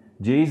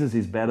 Jesus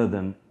is better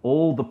than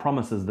all the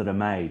promises that are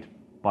made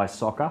by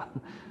soccer,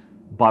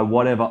 by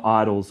whatever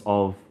idols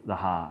of the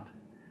heart.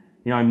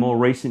 In more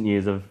recent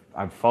years,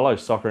 I've followed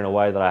soccer in a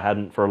way that I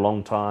hadn't for a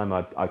long time.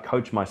 I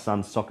coach my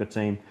son's soccer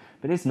team,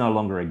 but it's no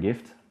longer a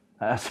gift.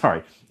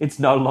 It's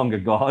no longer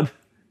God.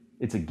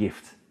 It's a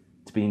gift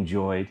to be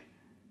enjoyed,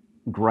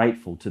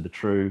 grateful to the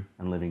true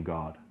and living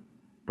God.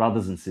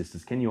 Brothers and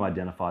sisters, can you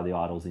identify the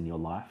idols in your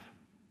life?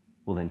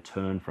 Well, then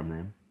turn from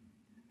them.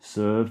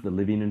 Serve the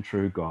living and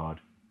true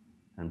God.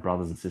 And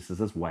brothers and sisters,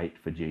 let's wait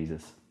for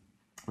Jesus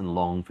and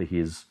long for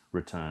His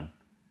return.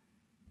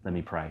 Let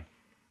me pray.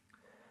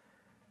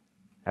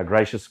 Our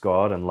gracious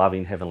God and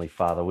loving Heavenly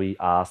Father, we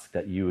ask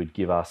that you would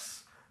give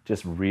us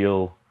just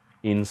real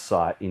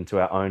insight into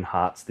our own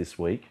hearts this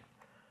week.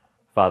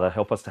 Father,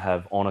 help us to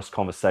have honest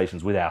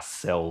conversations with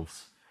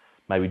ourselves.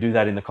 May we do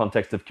that in the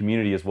context of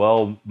community as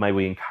well. May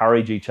we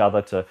encourage each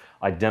other to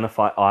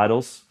identify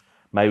idols.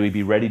 May we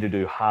be ready to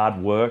do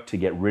hard work to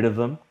get rid of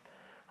them.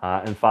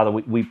 And Father,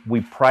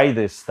 we pray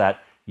this,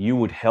 that you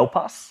would help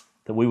us,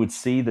 that we would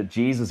see that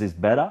Jesus is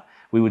better.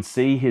 We would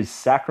see His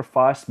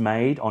sacrifice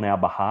made on our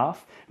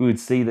behalf. We would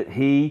see that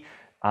He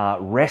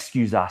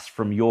rescues us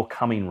from your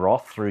coming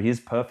wrath through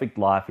His perfect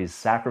life, His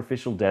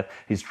sacrificial death,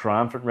 His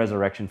triumphant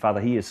resurrection.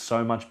 Father, He is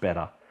so much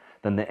better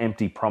than the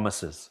empty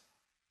promises.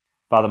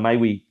 Father, may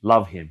we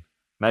love Him.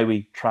 May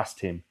we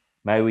trust Him.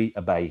 May we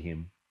obey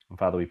Him. And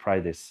Father, we pray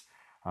this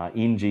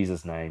in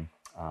Jesus' name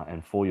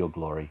and for your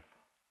glory.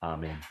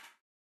 Amen.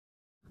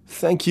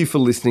 Thank you for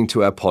listening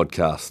to our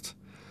podcast.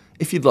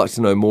 If you'd like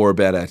to know more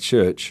about our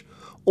church,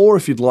 or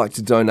if you'd like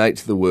to donate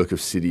to the work of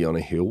City on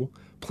a Hill,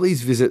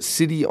 please visit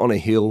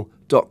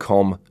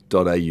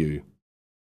cityonahill.com.au.